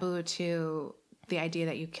of taboo to the idea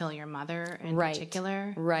that you kill your mother in Right.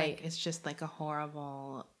 particular. Right. Like, it's just like a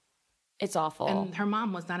horrible. It's awful. And her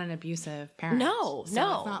mom was not an abusive parent. No. It's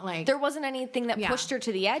not like there wasn't anything that pushed her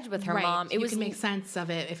to the edge with her mom. You can make sense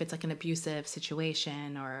of it if it's like an abusive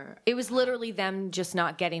situation or... It was literally them just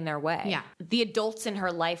not getting their way. Yeah. The adults in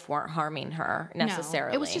her life weren't harming her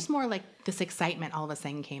necessarily. No, it was just more like this excitement all of a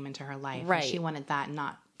sudden came into her life. Right. And she wanted that and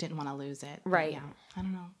didn't want to lose it. Right. But yeah, I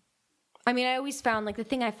don't know. I mean, I always found like the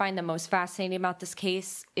thing I find the most fascinating about this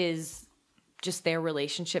case is just their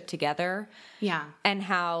relationship together. Yeah. And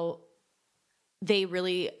how they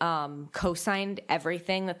really co-signed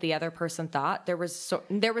everything that the other person thought. There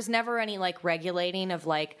was never any like regulating of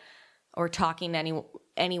like, or talking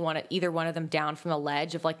anyone, either one of them down from the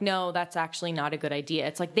ledge of like, no, that's actually not a good idea.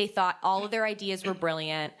 It's like they thought all of their ideas were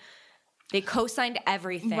brilliant. They co-signed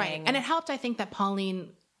everything. Right. And it helped, I think, that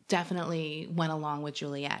Pauline definitely went along with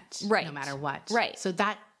Juliet. Right. No matter what. Right. So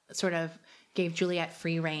that sort of gave Juliet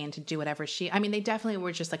free reign to do whatever I mean, they definitely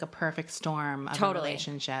were just like a perfect storm of a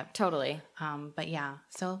relationship. Totally. But yeah,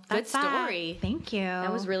 so good that's story. That. Thank you.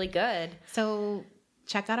 That was really good. So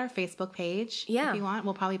check out our Facebook page if you want.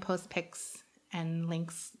 We'll probably post pics and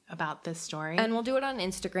links about this story. And we'll do it on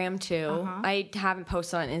Instagram too. I haven't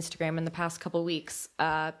posted on Instagram in the past couple weeks,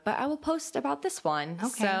 but I will post about this one.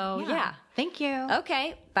 Okay. So yeah. Thank you.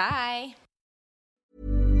 Okay. Bye.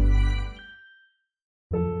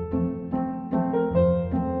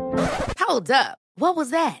 Hold up. What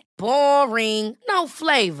was that? Boring. No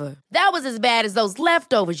flavor. That was as bad as those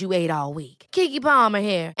leftovers you ate all week. Keke Palmer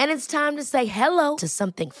here. And it's time to say hello to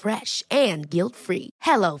something fresh and guilt-free.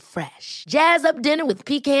 Hello Fresh. Jazz up dinner with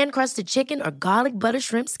pecan-crusted chicken or garlic butter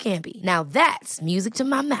shrimp scampi. Now that's music to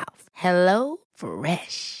my mouth. Hello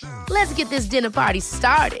Fresh. Let's get this dinner party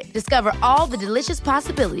started. Discover all the delicious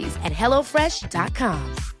possibilities at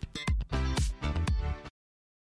HelloFresh.com.